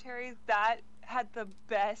commentary, that had the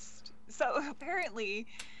best... So, apparently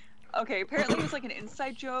it was, like, an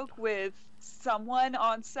inside joke with someone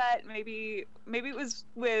on set. Maybe it was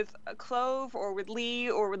with Clove or with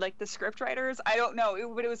Lee or with, like, the script writers. I don't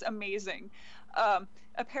know, but it was amazing.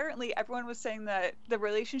 Apparently everyone was saying that the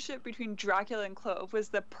relationship between Dracula and Clove was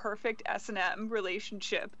the perfect S&M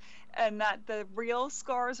relationship, and that the real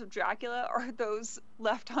scars of Dracula are those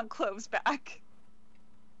left on Clove's back.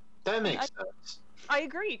 That makes sense. I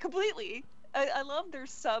agree completely. I love their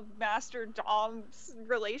sub-master dom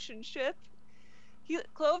relationship.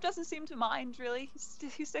 Clove doesn't seem to mind, really.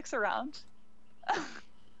 He sticks around.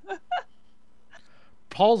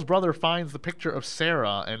 Paul's brother finds the picture of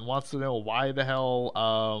Sarah and wants to know why the hell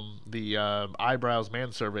the eyebrows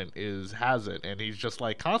manservant has it, and he's just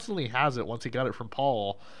like constantly has it once he got it from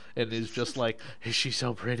Paul, and is just like, is she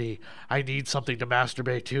so pretty? I need something to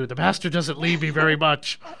masturbate to. The master doesn't leave me very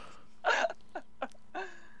much.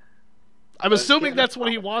 I'm assuming that's what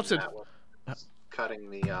he wants it. Cutting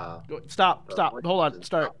the Stop. Hold on.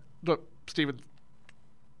 Start. Look, Steven.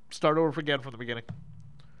 Start over again from the beginning.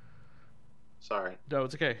 Sorry. No,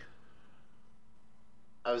 it's okay.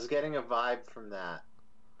 I was getting a vibe from that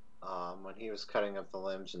when he was cutting up the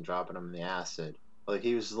limbs and dropping them in the acid. Like,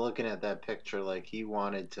 he was looking at that picture like he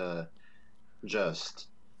wanted to just,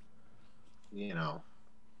 you know.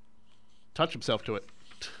 Touch himself to it.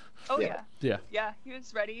 Oh Yeah. yeah. Yeah. Yeah, he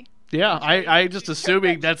was ready. Yeah, He was ready I to just show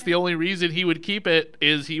assuming that that's shit. the only reason he would keep it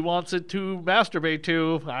is he wants it to masturbate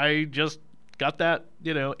to. I just got that,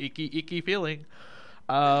 icky feeling.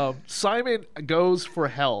 Simon goes for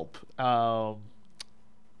help.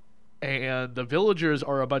 And the villagers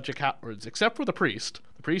are a bunch of cowards, except for the priest.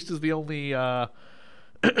 The priest is the only,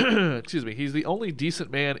 excuse me, he's the only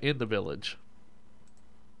decent man in the village.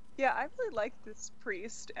 Yeah, I really liked this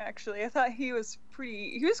priest, actually. I thought he was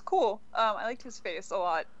cool. I liked his face a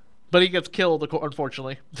lot. But he gets killed,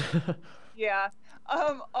 unfortunately. Yeah.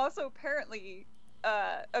 Also, apparently,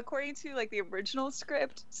 according to like the original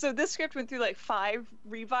script, so this script went through like 5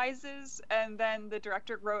 revises, and then the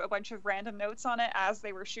director wrote a bunch of random notes on it as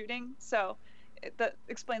they were shooting. So that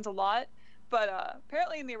explains a lot. But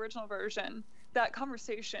apparently, in the original version, that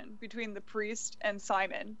conversation between the priest and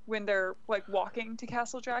Simon when they're like walking to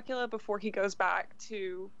Castle Dracula before he goes back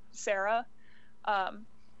to Sarah,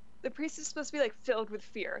 the priest is supposed to be like filled with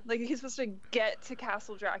fear. Like he's supposed to get to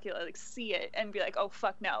Castle Dracula, like see it and be like, oh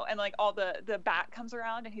fuck no. And like all the bat comes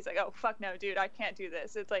around and he's like, oh fuck no, dude, I can't do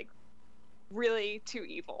this. It's like really too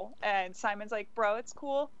evil. And Simon's like, bro, it's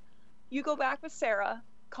cool. You go back with Sarah,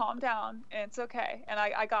 calm down, and it's okay. And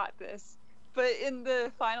I got this. But in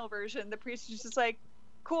the final version, the priest is just like,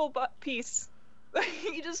 cool, but peace.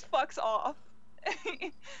 He just fucks off.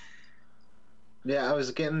 Yeah, I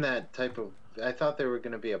was getting that type of. I thought there were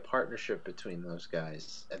going to be a partnership between those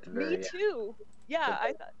guys at the very Me end. too.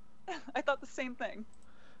 Yeah, I thought the same thing.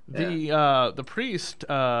 The priest,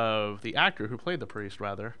 the actor who played the priest,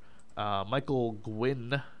 rather, Michael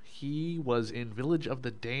Gwynn, he was in Village of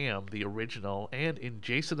the Damned, the original, and in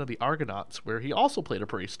Jason of the Argonauts, where he also played a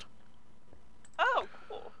priest. Oh,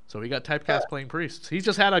 cool. So he got typecast playing priests. He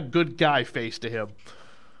just had a good guy face to him.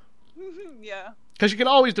 Yeah. Because you can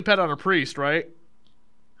always depend on a priest, right?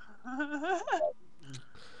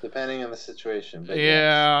 Depending on the situation. But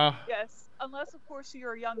Yeah. Yes, unless of course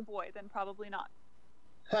you're a young boy, then probably not.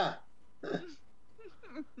 Ha!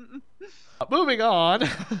 Moving on.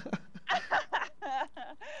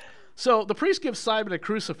 So the priest gives Simon a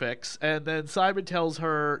crucifix, and then Simon tells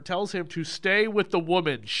him to stay with the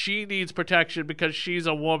woman. She needs protection because she's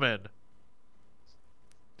a woman.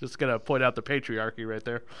 Just gonna point out the patriarchy right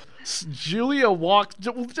there. Julia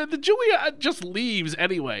just leaves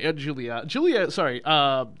anyway. Sarah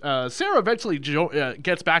eventually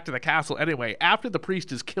gets back to the castle anyway after the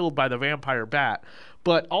priest is killed by the vampire bat.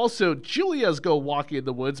 But also Julia's go walking in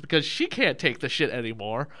the woods because she can't take the shit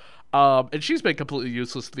anymore. And she's been completely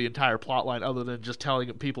useless to the entire plotline other than just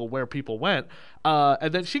telling people where people went.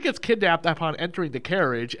 And then she gets kidnapped upon entering the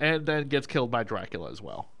carriage and then gets killed by Dracula as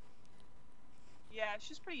well. Yeah,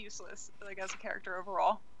 she's pretty useless, like as a character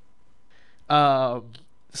overall.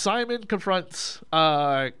 Simon confronts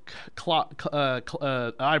Eyebrows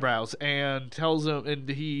and tells him, and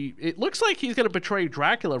it looks like he's going to betray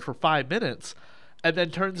Dracula for 5 minutes, and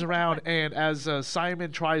then turns around and as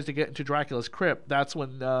Simon tries to get into Dracula's crypt, that's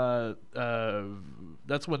when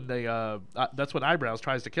Eyebrows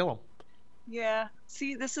tries to kill him. Yeah.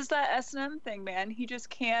 See, this is that S&M thing, man. He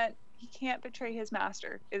can't betray his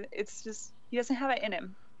master. It's just he doesn't have it in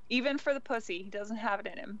him. Even for the pussy, he doesn't have it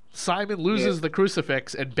in him. Simon loses the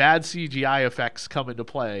crucifix, and bad CGI effects come into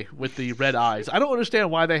play with the red eyes. I don't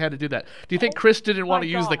understand why they had to do that. Do you think Chris didn't want to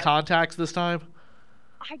use the contacts this time?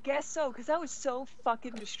 I guess so, because that was so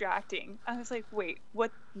fucking distracting. I was like, wait,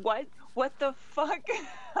 what the fuck?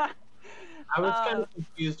 I was kind of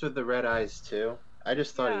confused with the red eyes too. I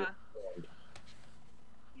just thought he was dead.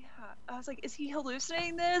 Yeah, I was like, is he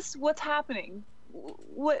hallucinating this? What's happening?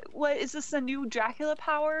 What is this, a new Dracula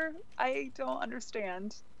power? I don't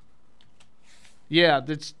understand. Yeah,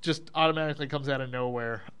 that just automatically comes out of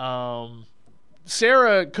nowhere.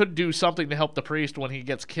 Sarah could do something to help the priest when he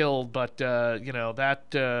gets killed, but that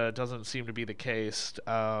doesn't seem to be the case.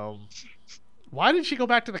 Why did she go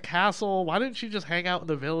back to the castle? Why didn't she just hang out in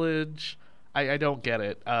the village? I don't get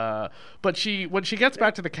it. But when she gets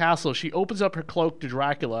back to the castle, she opens up her cloak to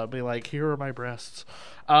Dracula and be like, "Here are my breasts."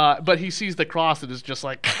 But he sees the cross and is just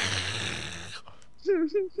like.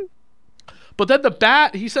 But then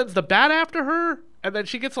he sends the bat after her, and then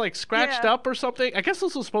she gets like scratched up or something. I guess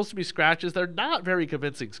this was supposed to be scratches. They're not very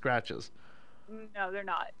convincing scratches. No, they're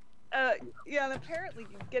not. Yeah, and apparently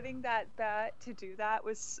getting that bat to do that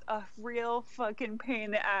was a real fucking pain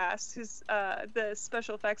in the ass. The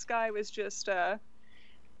special effects guy was just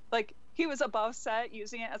like he was above set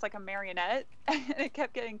using it as like a marionette, and it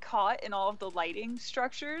kept getting caught in all of the lighting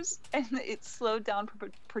structures, and it slowed down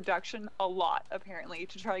production a lot, apparently,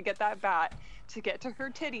 to try to get that bat to get to her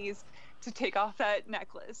titties to take off that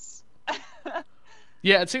necklace.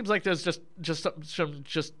 Yeah, it seems like there's there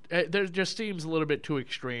just seems a little bit too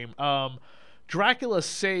extreme. Dracula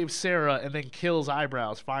saves Sarah and then kills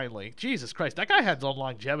Eyebrows finally. Jesus Christ, that guy had some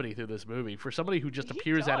longevity through this movie for somebody who just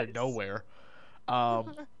appears out of nowhere.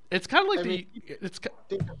 It's kind of like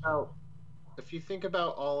if you think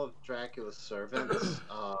about all of Dracula's servants,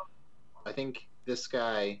 I think this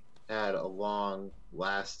guy had a long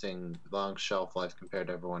shelf life compared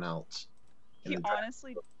to everyone else. He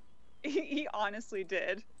honestly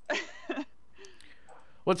did.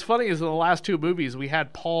 What's funny is in the last two movies we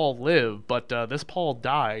had Paul live, but this Paul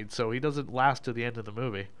died, so he doesn't last to the end of the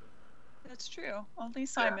movie. That's true. Only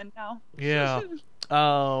Simon now. Yeah.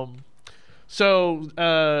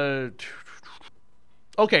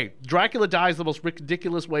 Okay, Dracula dies the most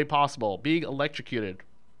ridiculous way possible, being electrocuted.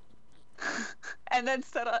 and then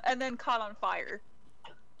caught on fire.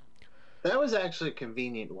 That was actually a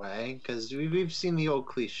convenient way, because we've seen the old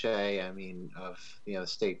cliche, I mean, of,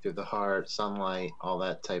 stake through the heart, sunlight, all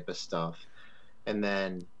that type of stuff. And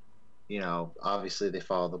then, obviously they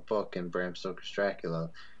follow the book in Bram Stoker's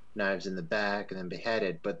Dracula, knives in the back and then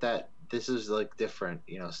beheaded. But this is like different,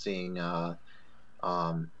 seeing, the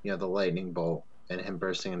lightning bolt and him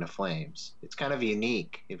bursting into flames. It's kind of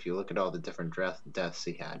unique if you look at all the different deaths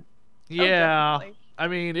he had. Yeah. Oh, I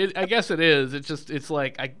mean, I guess it is. It's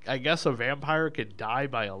like, I guess a vampire could die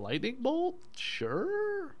by a lightning bolt?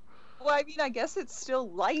 Sure. Well, I mean, I guess it's still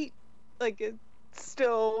light. Like, it's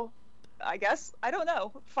still, I guess, I don't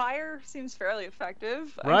know. Fire seems fairly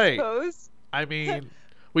effective, right. I suppose. I mean,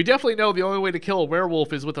 we definitely know the only way to kill a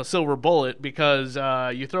werewolf is with a silver bullet, because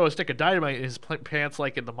you throw a stick of dynamite in his pants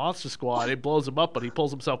like in the Monster Squad, it blows him up, but he pulls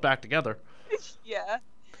himself back together. Yeah.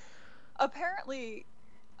 Apparently...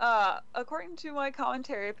 according to my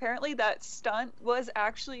commentary, apparently that stunt was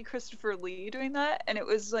actually Christopher Lee doing that, and it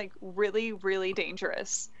was like really, really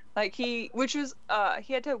dangerous. Like he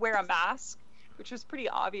had to wear a mask, which was pretty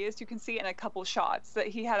obvious. You can see in a couple shots that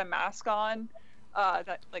he had a mask on,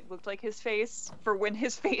 that like looked like his face for when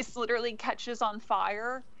his face literally catches on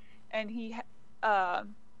fire, and he had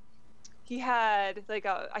like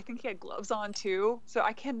I think he had gloves on too. So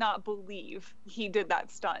I cannot believe he did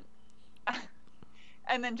that stunt.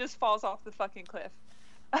 And then just falls off the fucking cliff.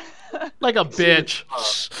 Like a bitch.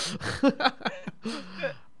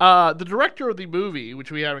 The director of the movie,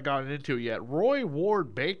 which we haven't gotten into yet, Roy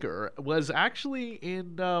Ward Baker, was actually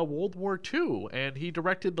in World War II, and he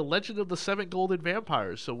directed The Legend of the Seven Golden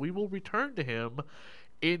Vampires, so we will return to him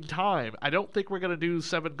in time. I don't think we're going to do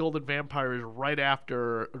Seven Golden Vampires right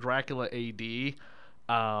after Dracula AD.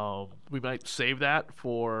 We might save that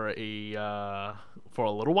for a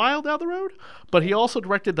little while down the road. But he also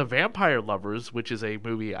directed The Vampire Lovers, which is a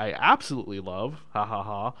movie I absolutely love. Ha ha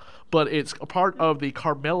ha. But it's a part of the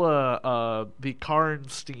the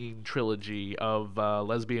Karnstein trilogy of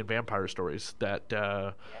lesbian vampire stories that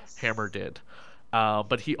Hammer did.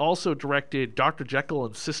 But he also directed Dr. Jekyll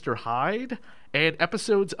and Sister Hyde, and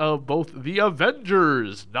episodes of both The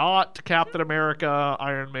Avengers, not Captain America,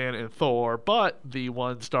 Iron Man, and Thor, but the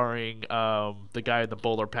one starring the guy in the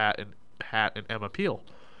bowler hat and Emma Peel.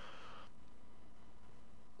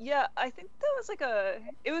 Yeah, I think that was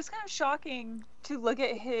it was kind of shocking to look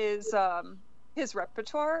at his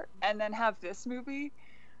repertoire and then have this movie,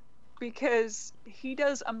 because he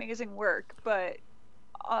does amazing work, but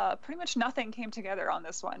pretty much nothing came together on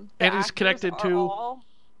this one. And he's connected to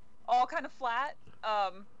all kind of flat.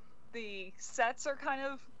 The sets are kind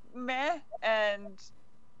of meh, and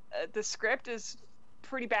the script is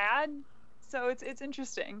pretty bad. So it's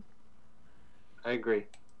interesting. I agree.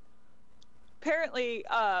 Apparently,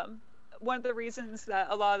 one of the reasons that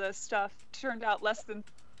a lot of the stuff turned out less than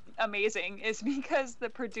amazing is because the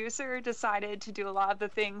producer decided to do a lot of the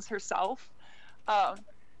things herself.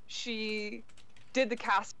 She did the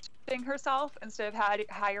casting herself instead of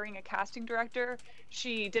hiring a casting director.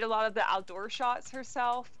 She did a lot of the outdoor shots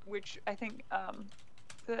herself, which I think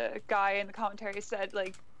the guy in the commentary said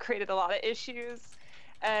created a lot of issues.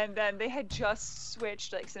 And then they had just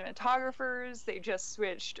switched cinematographers. They just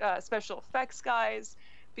switched special effects guys,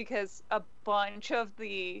 because a bunch of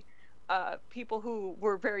the people who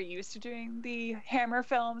were very used to doing the Hammer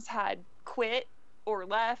films had quit or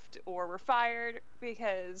left or were fired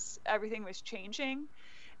because everything was changing.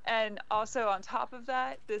 And also on top of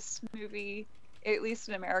that, this movie, at least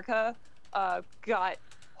in America, got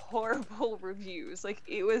horrible reviews.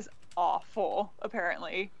 It was awful,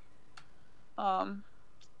 apparently.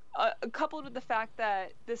 coupled with the fact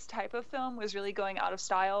that this type of film was really going out of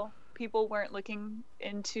style. People weren't looking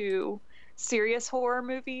into serious horror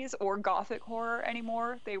movies or gothic horror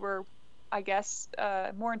anymore. They were, I guess,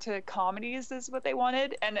 more into comedies is what they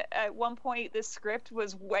wanted. And at one point, this script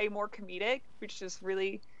was way more comedic, which is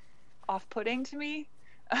really off-putting to me.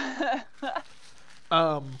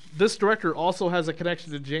 This director also has a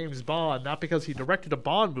connection to James Bond, not because he directed a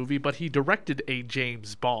Bond movie, but he directed a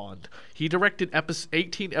James Bond. He directed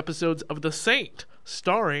 18 episodes of The Saint,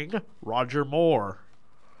 starring Roger Moore.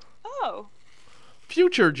 Oh.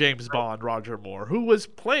 Future James Bond Roger Moore, who was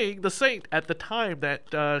playing the Saint at the time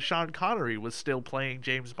that Sean Connery was still playing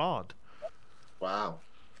James Bond. Wow.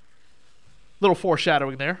 Little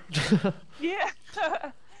foreshadowing there. Yeah.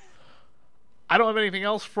 I don't have anything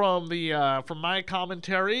else from my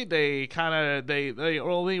commentary. They kind of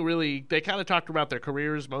talked about their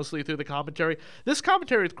careers mostly through the commentary. This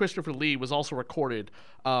commentary with Christopher Lee was also recorded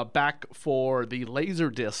back for the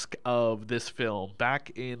Laserdisc of this film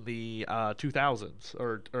back in the 2000s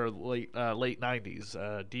or late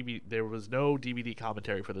 90s. There was no DVD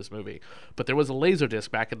commentary for this movie, but there was a Laserdisc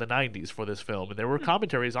back in the 90s for this film, and there were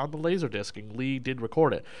commentaries on the Laserdisc, and Lee did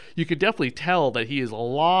record it. You could definitely tell that he is a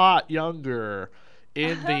lot younger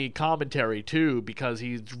in the commentary too, because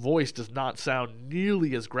his voice does not sound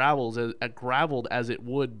nearly as graveled as it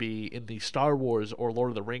would be in the Star Wars or Lord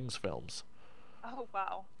of the Rings films. Oh,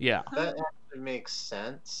 wow. Yeah. That actually makes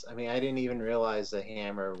sense. I mean, I didn't even realize the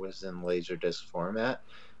Hammer was in Laserdisc format.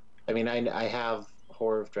 I mean, I have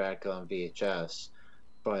Horror of Dracula on VHS,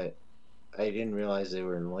 but I didn't realize they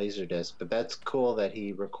were in Laserdisc. But that's cool that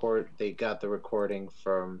they got the recording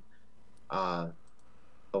from the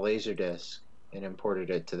Laserdisc and imported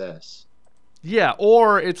it to this. Yeah,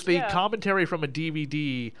 or it's the commentary from a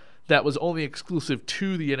DVD that was only exclusive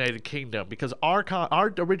to the United Kingdom, because our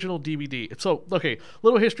original DVD... So, okay,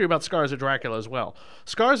 little history about Scars of Dracula as well.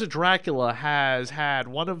 Scars of Dracula has had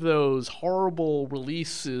one of those horrible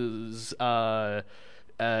releases...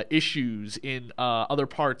 issues in other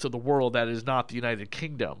parts of the world that is not the United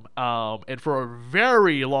Kingdom. And for a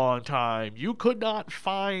very long time, you could not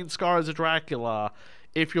find Scars of Dracula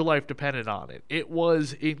if your life depended on it. It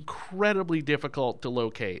was incredibly difficult to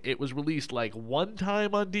locate. It was released like one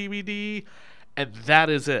time on DVD, and that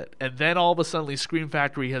is it. And then all of a sudden, Scream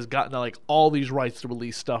Factory has gotten like all these rights to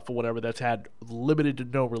release stuff or whatever that's had limited to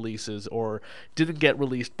no releases or didn't get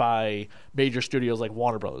released by major studios like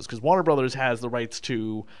Warner Brothers, because Warner Brothers has the rights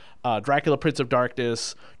to Dracula Prince of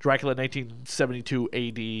Darkness, Dracula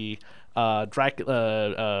 1972 AD,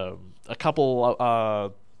 Dracula, a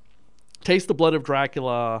couple Taste the Blood of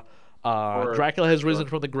Dracula, Dracula Has Risen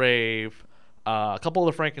from the Grave, a couple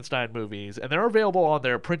of the Frankenstein movies, and they're available on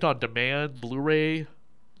their print-on-demand Blu-ray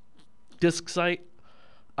disc site,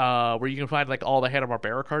 where you can find like all the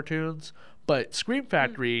Hanna-Barbera cartoons. But Scream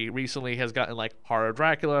Factory recently has gotten like Horror of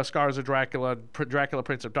Dracula, Scars of Dracula, Dracula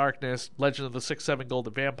Prince of Darkness, Legend of the 6-7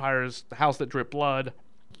 Golden Vampires, The House That Dripped Blood,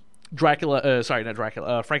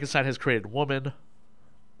 Frankenstein Has Created Woman.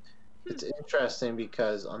 It's interesting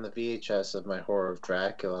because on the VHS of my Horror of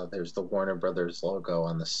Dracula, there's the Warner Brothers logo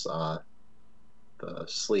on the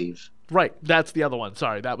sleeve. Right, that's the other one.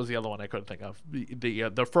 Sorry, that was the other one I couldn't think of.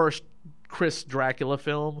 The first Chris Dracula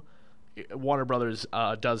film, Warner Brothers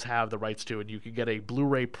does have the rights to, and you can get a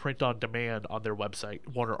Blu-ray print on demand on their website,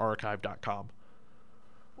 WarnerArchive.com.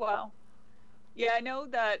 Wow. Yeah, I know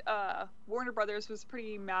that Warner Brothers was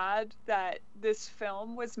pretty mad that this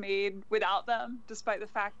film was made without them, despite the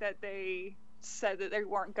fact that they said that they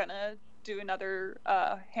weren't gonna do another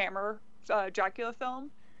Hammer Dracula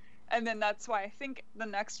film. And then that's why I think the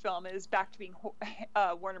next film is back to being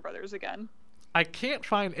Warner Brothers again. I can't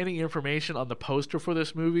find any information on the poster for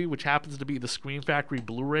this movie, which happens to be the Scream Factory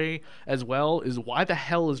Blu-ray as well, is why the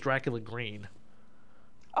hell is Dracula green?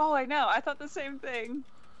 Oh, I know. I thought the same thing.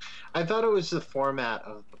 I thought it was the format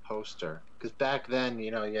of the poster, because back then,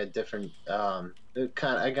 you had different.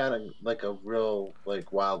 I got a real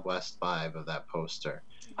Wild West vibe of that poster.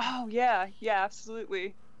 Oh yeah,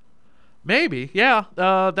 absolutely. Maybe, yeah,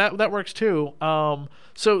 that works too.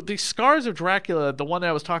 So the Scars of Dracula, the one that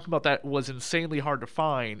I was talking about that was insanely hard to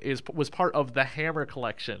find, was part of the Hammer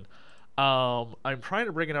collection. I'm trying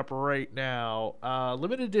to bring it up right now.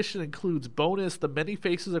 Limited edition includes bonus The Many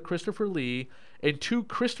Faces of Christopher Lee and 2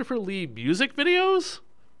 Christopher Lee music videos.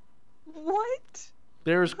 What?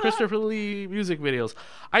 There's Christopher Lee music videos.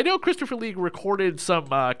 I know Christopher Lee recorded some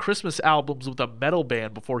Christmas albums with a metal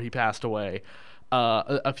band before he passed away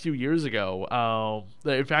a few years ago.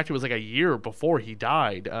 In fact, it was like a year before he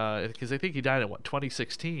died, because I think he died in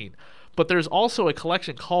 2016. But there's also a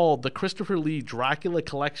collection called the Christopher Lee Dracula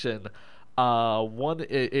Collection,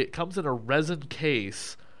 It comes in a resin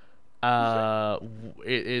case.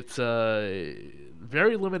 It's a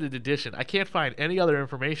very limited edition. I can't find any other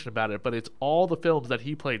information about it, but it's all the films that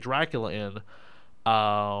he played Dracula in.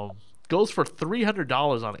 Goes for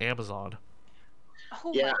 $300 on Amazon.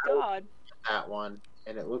 Oh Yeah, my god. that one,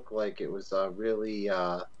 and it looked like it was really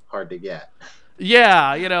hard to get.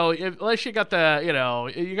 Yeah, unless you got that,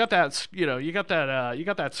 you got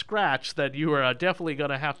that scratch, then you are definitely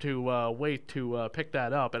gonna have to wait to pick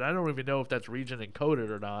that up. And I don't even know if that's region encoded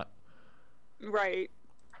or not. Right.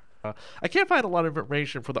 I can't find a lot of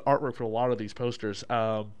information for the artwork for a lot of these posters.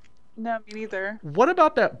 No, me neither. What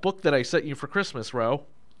about that book that I sent you for Christmas, Ro?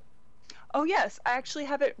 Oh yes, I actually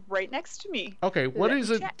have it right next to me. Okay, what Let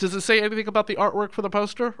is me it? check. Does it say anything about the artwork for the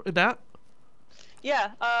poster in that?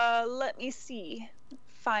 Yeah, let me see.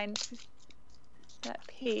 Find that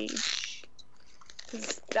page.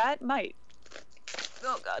 'Cause that might.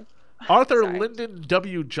 Oh god. Arthur Sorry. Lyndon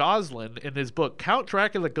W. Joslin, in his book Count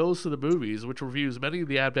Dracula Goes to the Movies, which reviews many of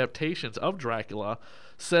the adaptations of Dracula,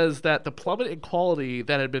 says that the plummet in quality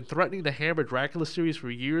that had been threatening the hammer Dracula series for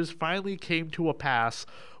years finally came to a pass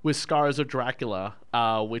with Scars of Dracula,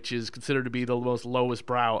 which is considered to be the most lowest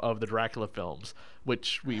brow of the Dracula films,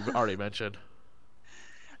 which we've already mentioned.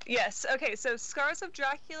 Yes, okay, so Scars of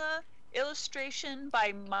Dracula, illustration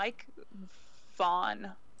by Mike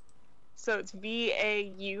Vaughn. So it's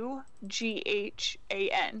Vaughan.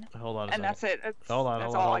 Hold on a And second. that's it. Hold on.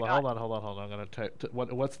 That's all I got. Hold on. I'm gonna type.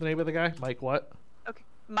 What's the name of the guy? Mike what? Okay,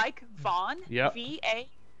 Mike Vaughn. Yep. Vaughan.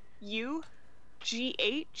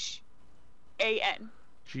 Ghan.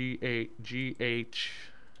 Okay,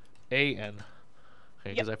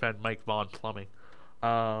 because I found Mike Vaughn Plumbing.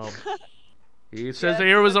 He says Yeah,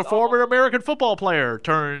 here was a that's former all. American football player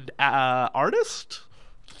turned artist.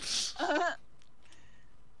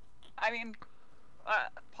 I mean,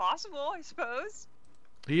 possible, I suppose.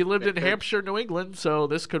 He lived in Hampshire, New England, so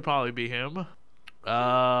this could probably be him.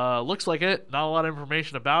 Looks like it. Not a lot of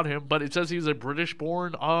information about him, but it says he was a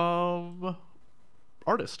British-born artist.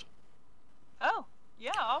 Oh,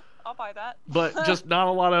 yeah, I'll buy that. But just not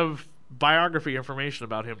a lot of biography information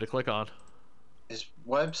about him to click on. His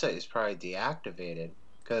website is probably deactivated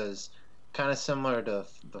because kind of similar to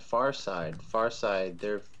the Far Side. Far Side,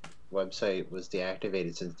 their website was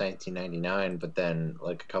deactivated since 1999, but then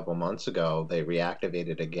like a couple months ago they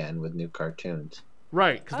reactivated again with new cartoons.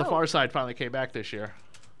 Right, because the Far Side finally came back this year.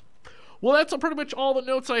 Well, that's pretty much all the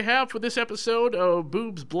notes I have for this episode of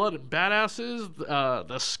Boobs, Blood, and Badasses,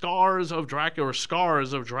 the Scars of Dracula.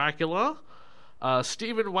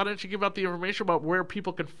 Steven, why don't you give out the information about where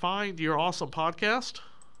people can find your awesome podcast?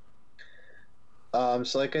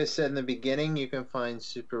 So like I said in the beginning, you can find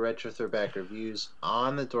Super Retro Throwback Reviews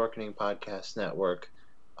on the Dorkening Podcast Network.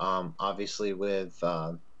 Obviously with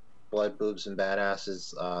Blood, Boobs, and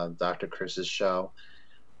Badasses, Dr. Chris's show.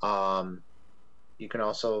 You can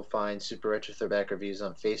also find Super Retro Throwback Reviews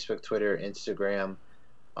on Facebook, Twitter, Instagram.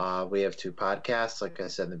 We have 2 podcasts, like I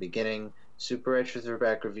said in the beginning. Super Retro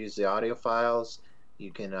Throwback Reviews, the audio files.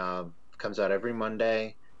 You can comes out every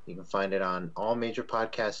Monday. You can find it on all major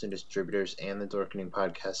podcasts and distributors and the Dorkening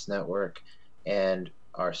Podcast Network. And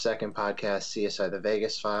our second podcast, CSI The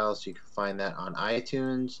Vegas Files, you can find that on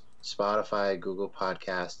iTunes, Spotify, Google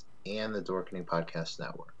Podcasts, and the Dorkening Podcast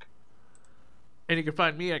Network. And you can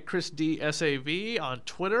find me at Chris D SAV on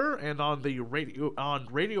Twitter and on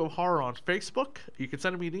Radio Horror on Facebook. You can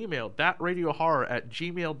send me an email,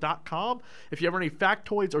 thatradiohorror@gmail.com. If you have any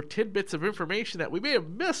factoids or tidbits of information that we may have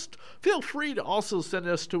missed, feel free to also send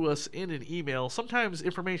us in an email. Sometimes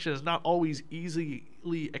information is not always easily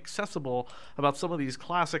accessible about some of these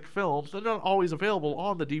classic films. They're not always available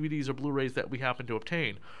on the DVDs or Blu-rays that we happen to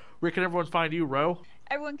obtain. Where can everyone find you, Ro?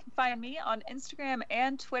 Everyone can find me on Instagram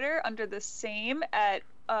and Twitter under the same at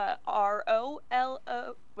ROLO.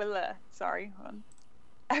 Sorry, hold on.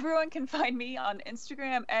 Everyone can find me on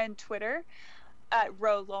Instagram and Twitter at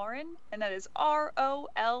RoLauren, and that is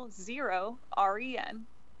ROL0REN.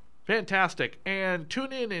 Fantastic. And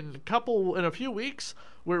tune in a few weeks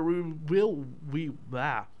where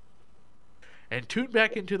and tune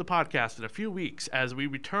back into the podcast in a few weeks as we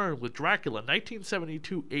return with Dracula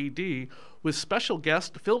 1972 AD with special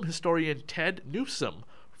guest film historian Ted Newsom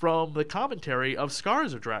from the commentary of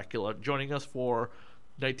Scars of Dracula joining us for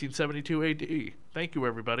 1972 AD. Thank you,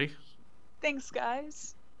 everybody. Thanks,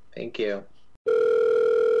 guys. Thank you.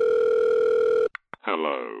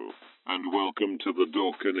 Hello, and welcome to the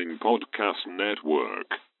Dorkening Podcast Network.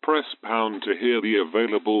 Press pound to hear the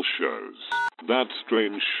available shows. That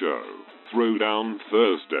Strange Show, Throwdown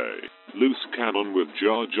Thursday, Loose Cannon with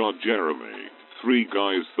Jar Jar Jeremy, Three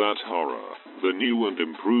Guys That Horror, the new and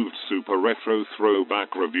improved Super Retro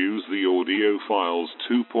Throwback Reviews the Audio Files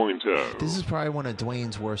 2.0. This is probably one of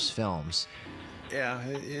Dwayne's worst films. Yeah,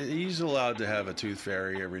 he's allowed to have a tooth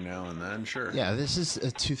fairy every now and then, sure. Yeah, this is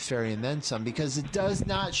a tooth fairy and then some, because it does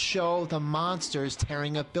not show the monsters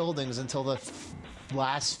tearing up buildings until the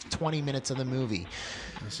last 20 minutes of the movie.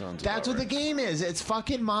 That's what the game is. It's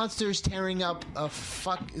fucking monsters tearing up a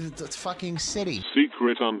fucking city.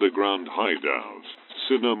 Secret Underground Hideout.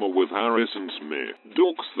 Cinema with Harrison Smith.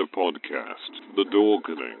 Dorks the Podcast. The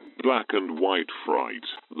Dorkening. Black and White Fright.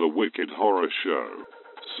 The Wicked Horror Show.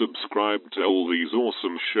 Subscribe to all these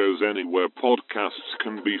awesome shows anywhere podcasts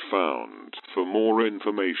can be found. For more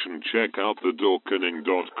information, check out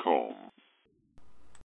thedorkening.com.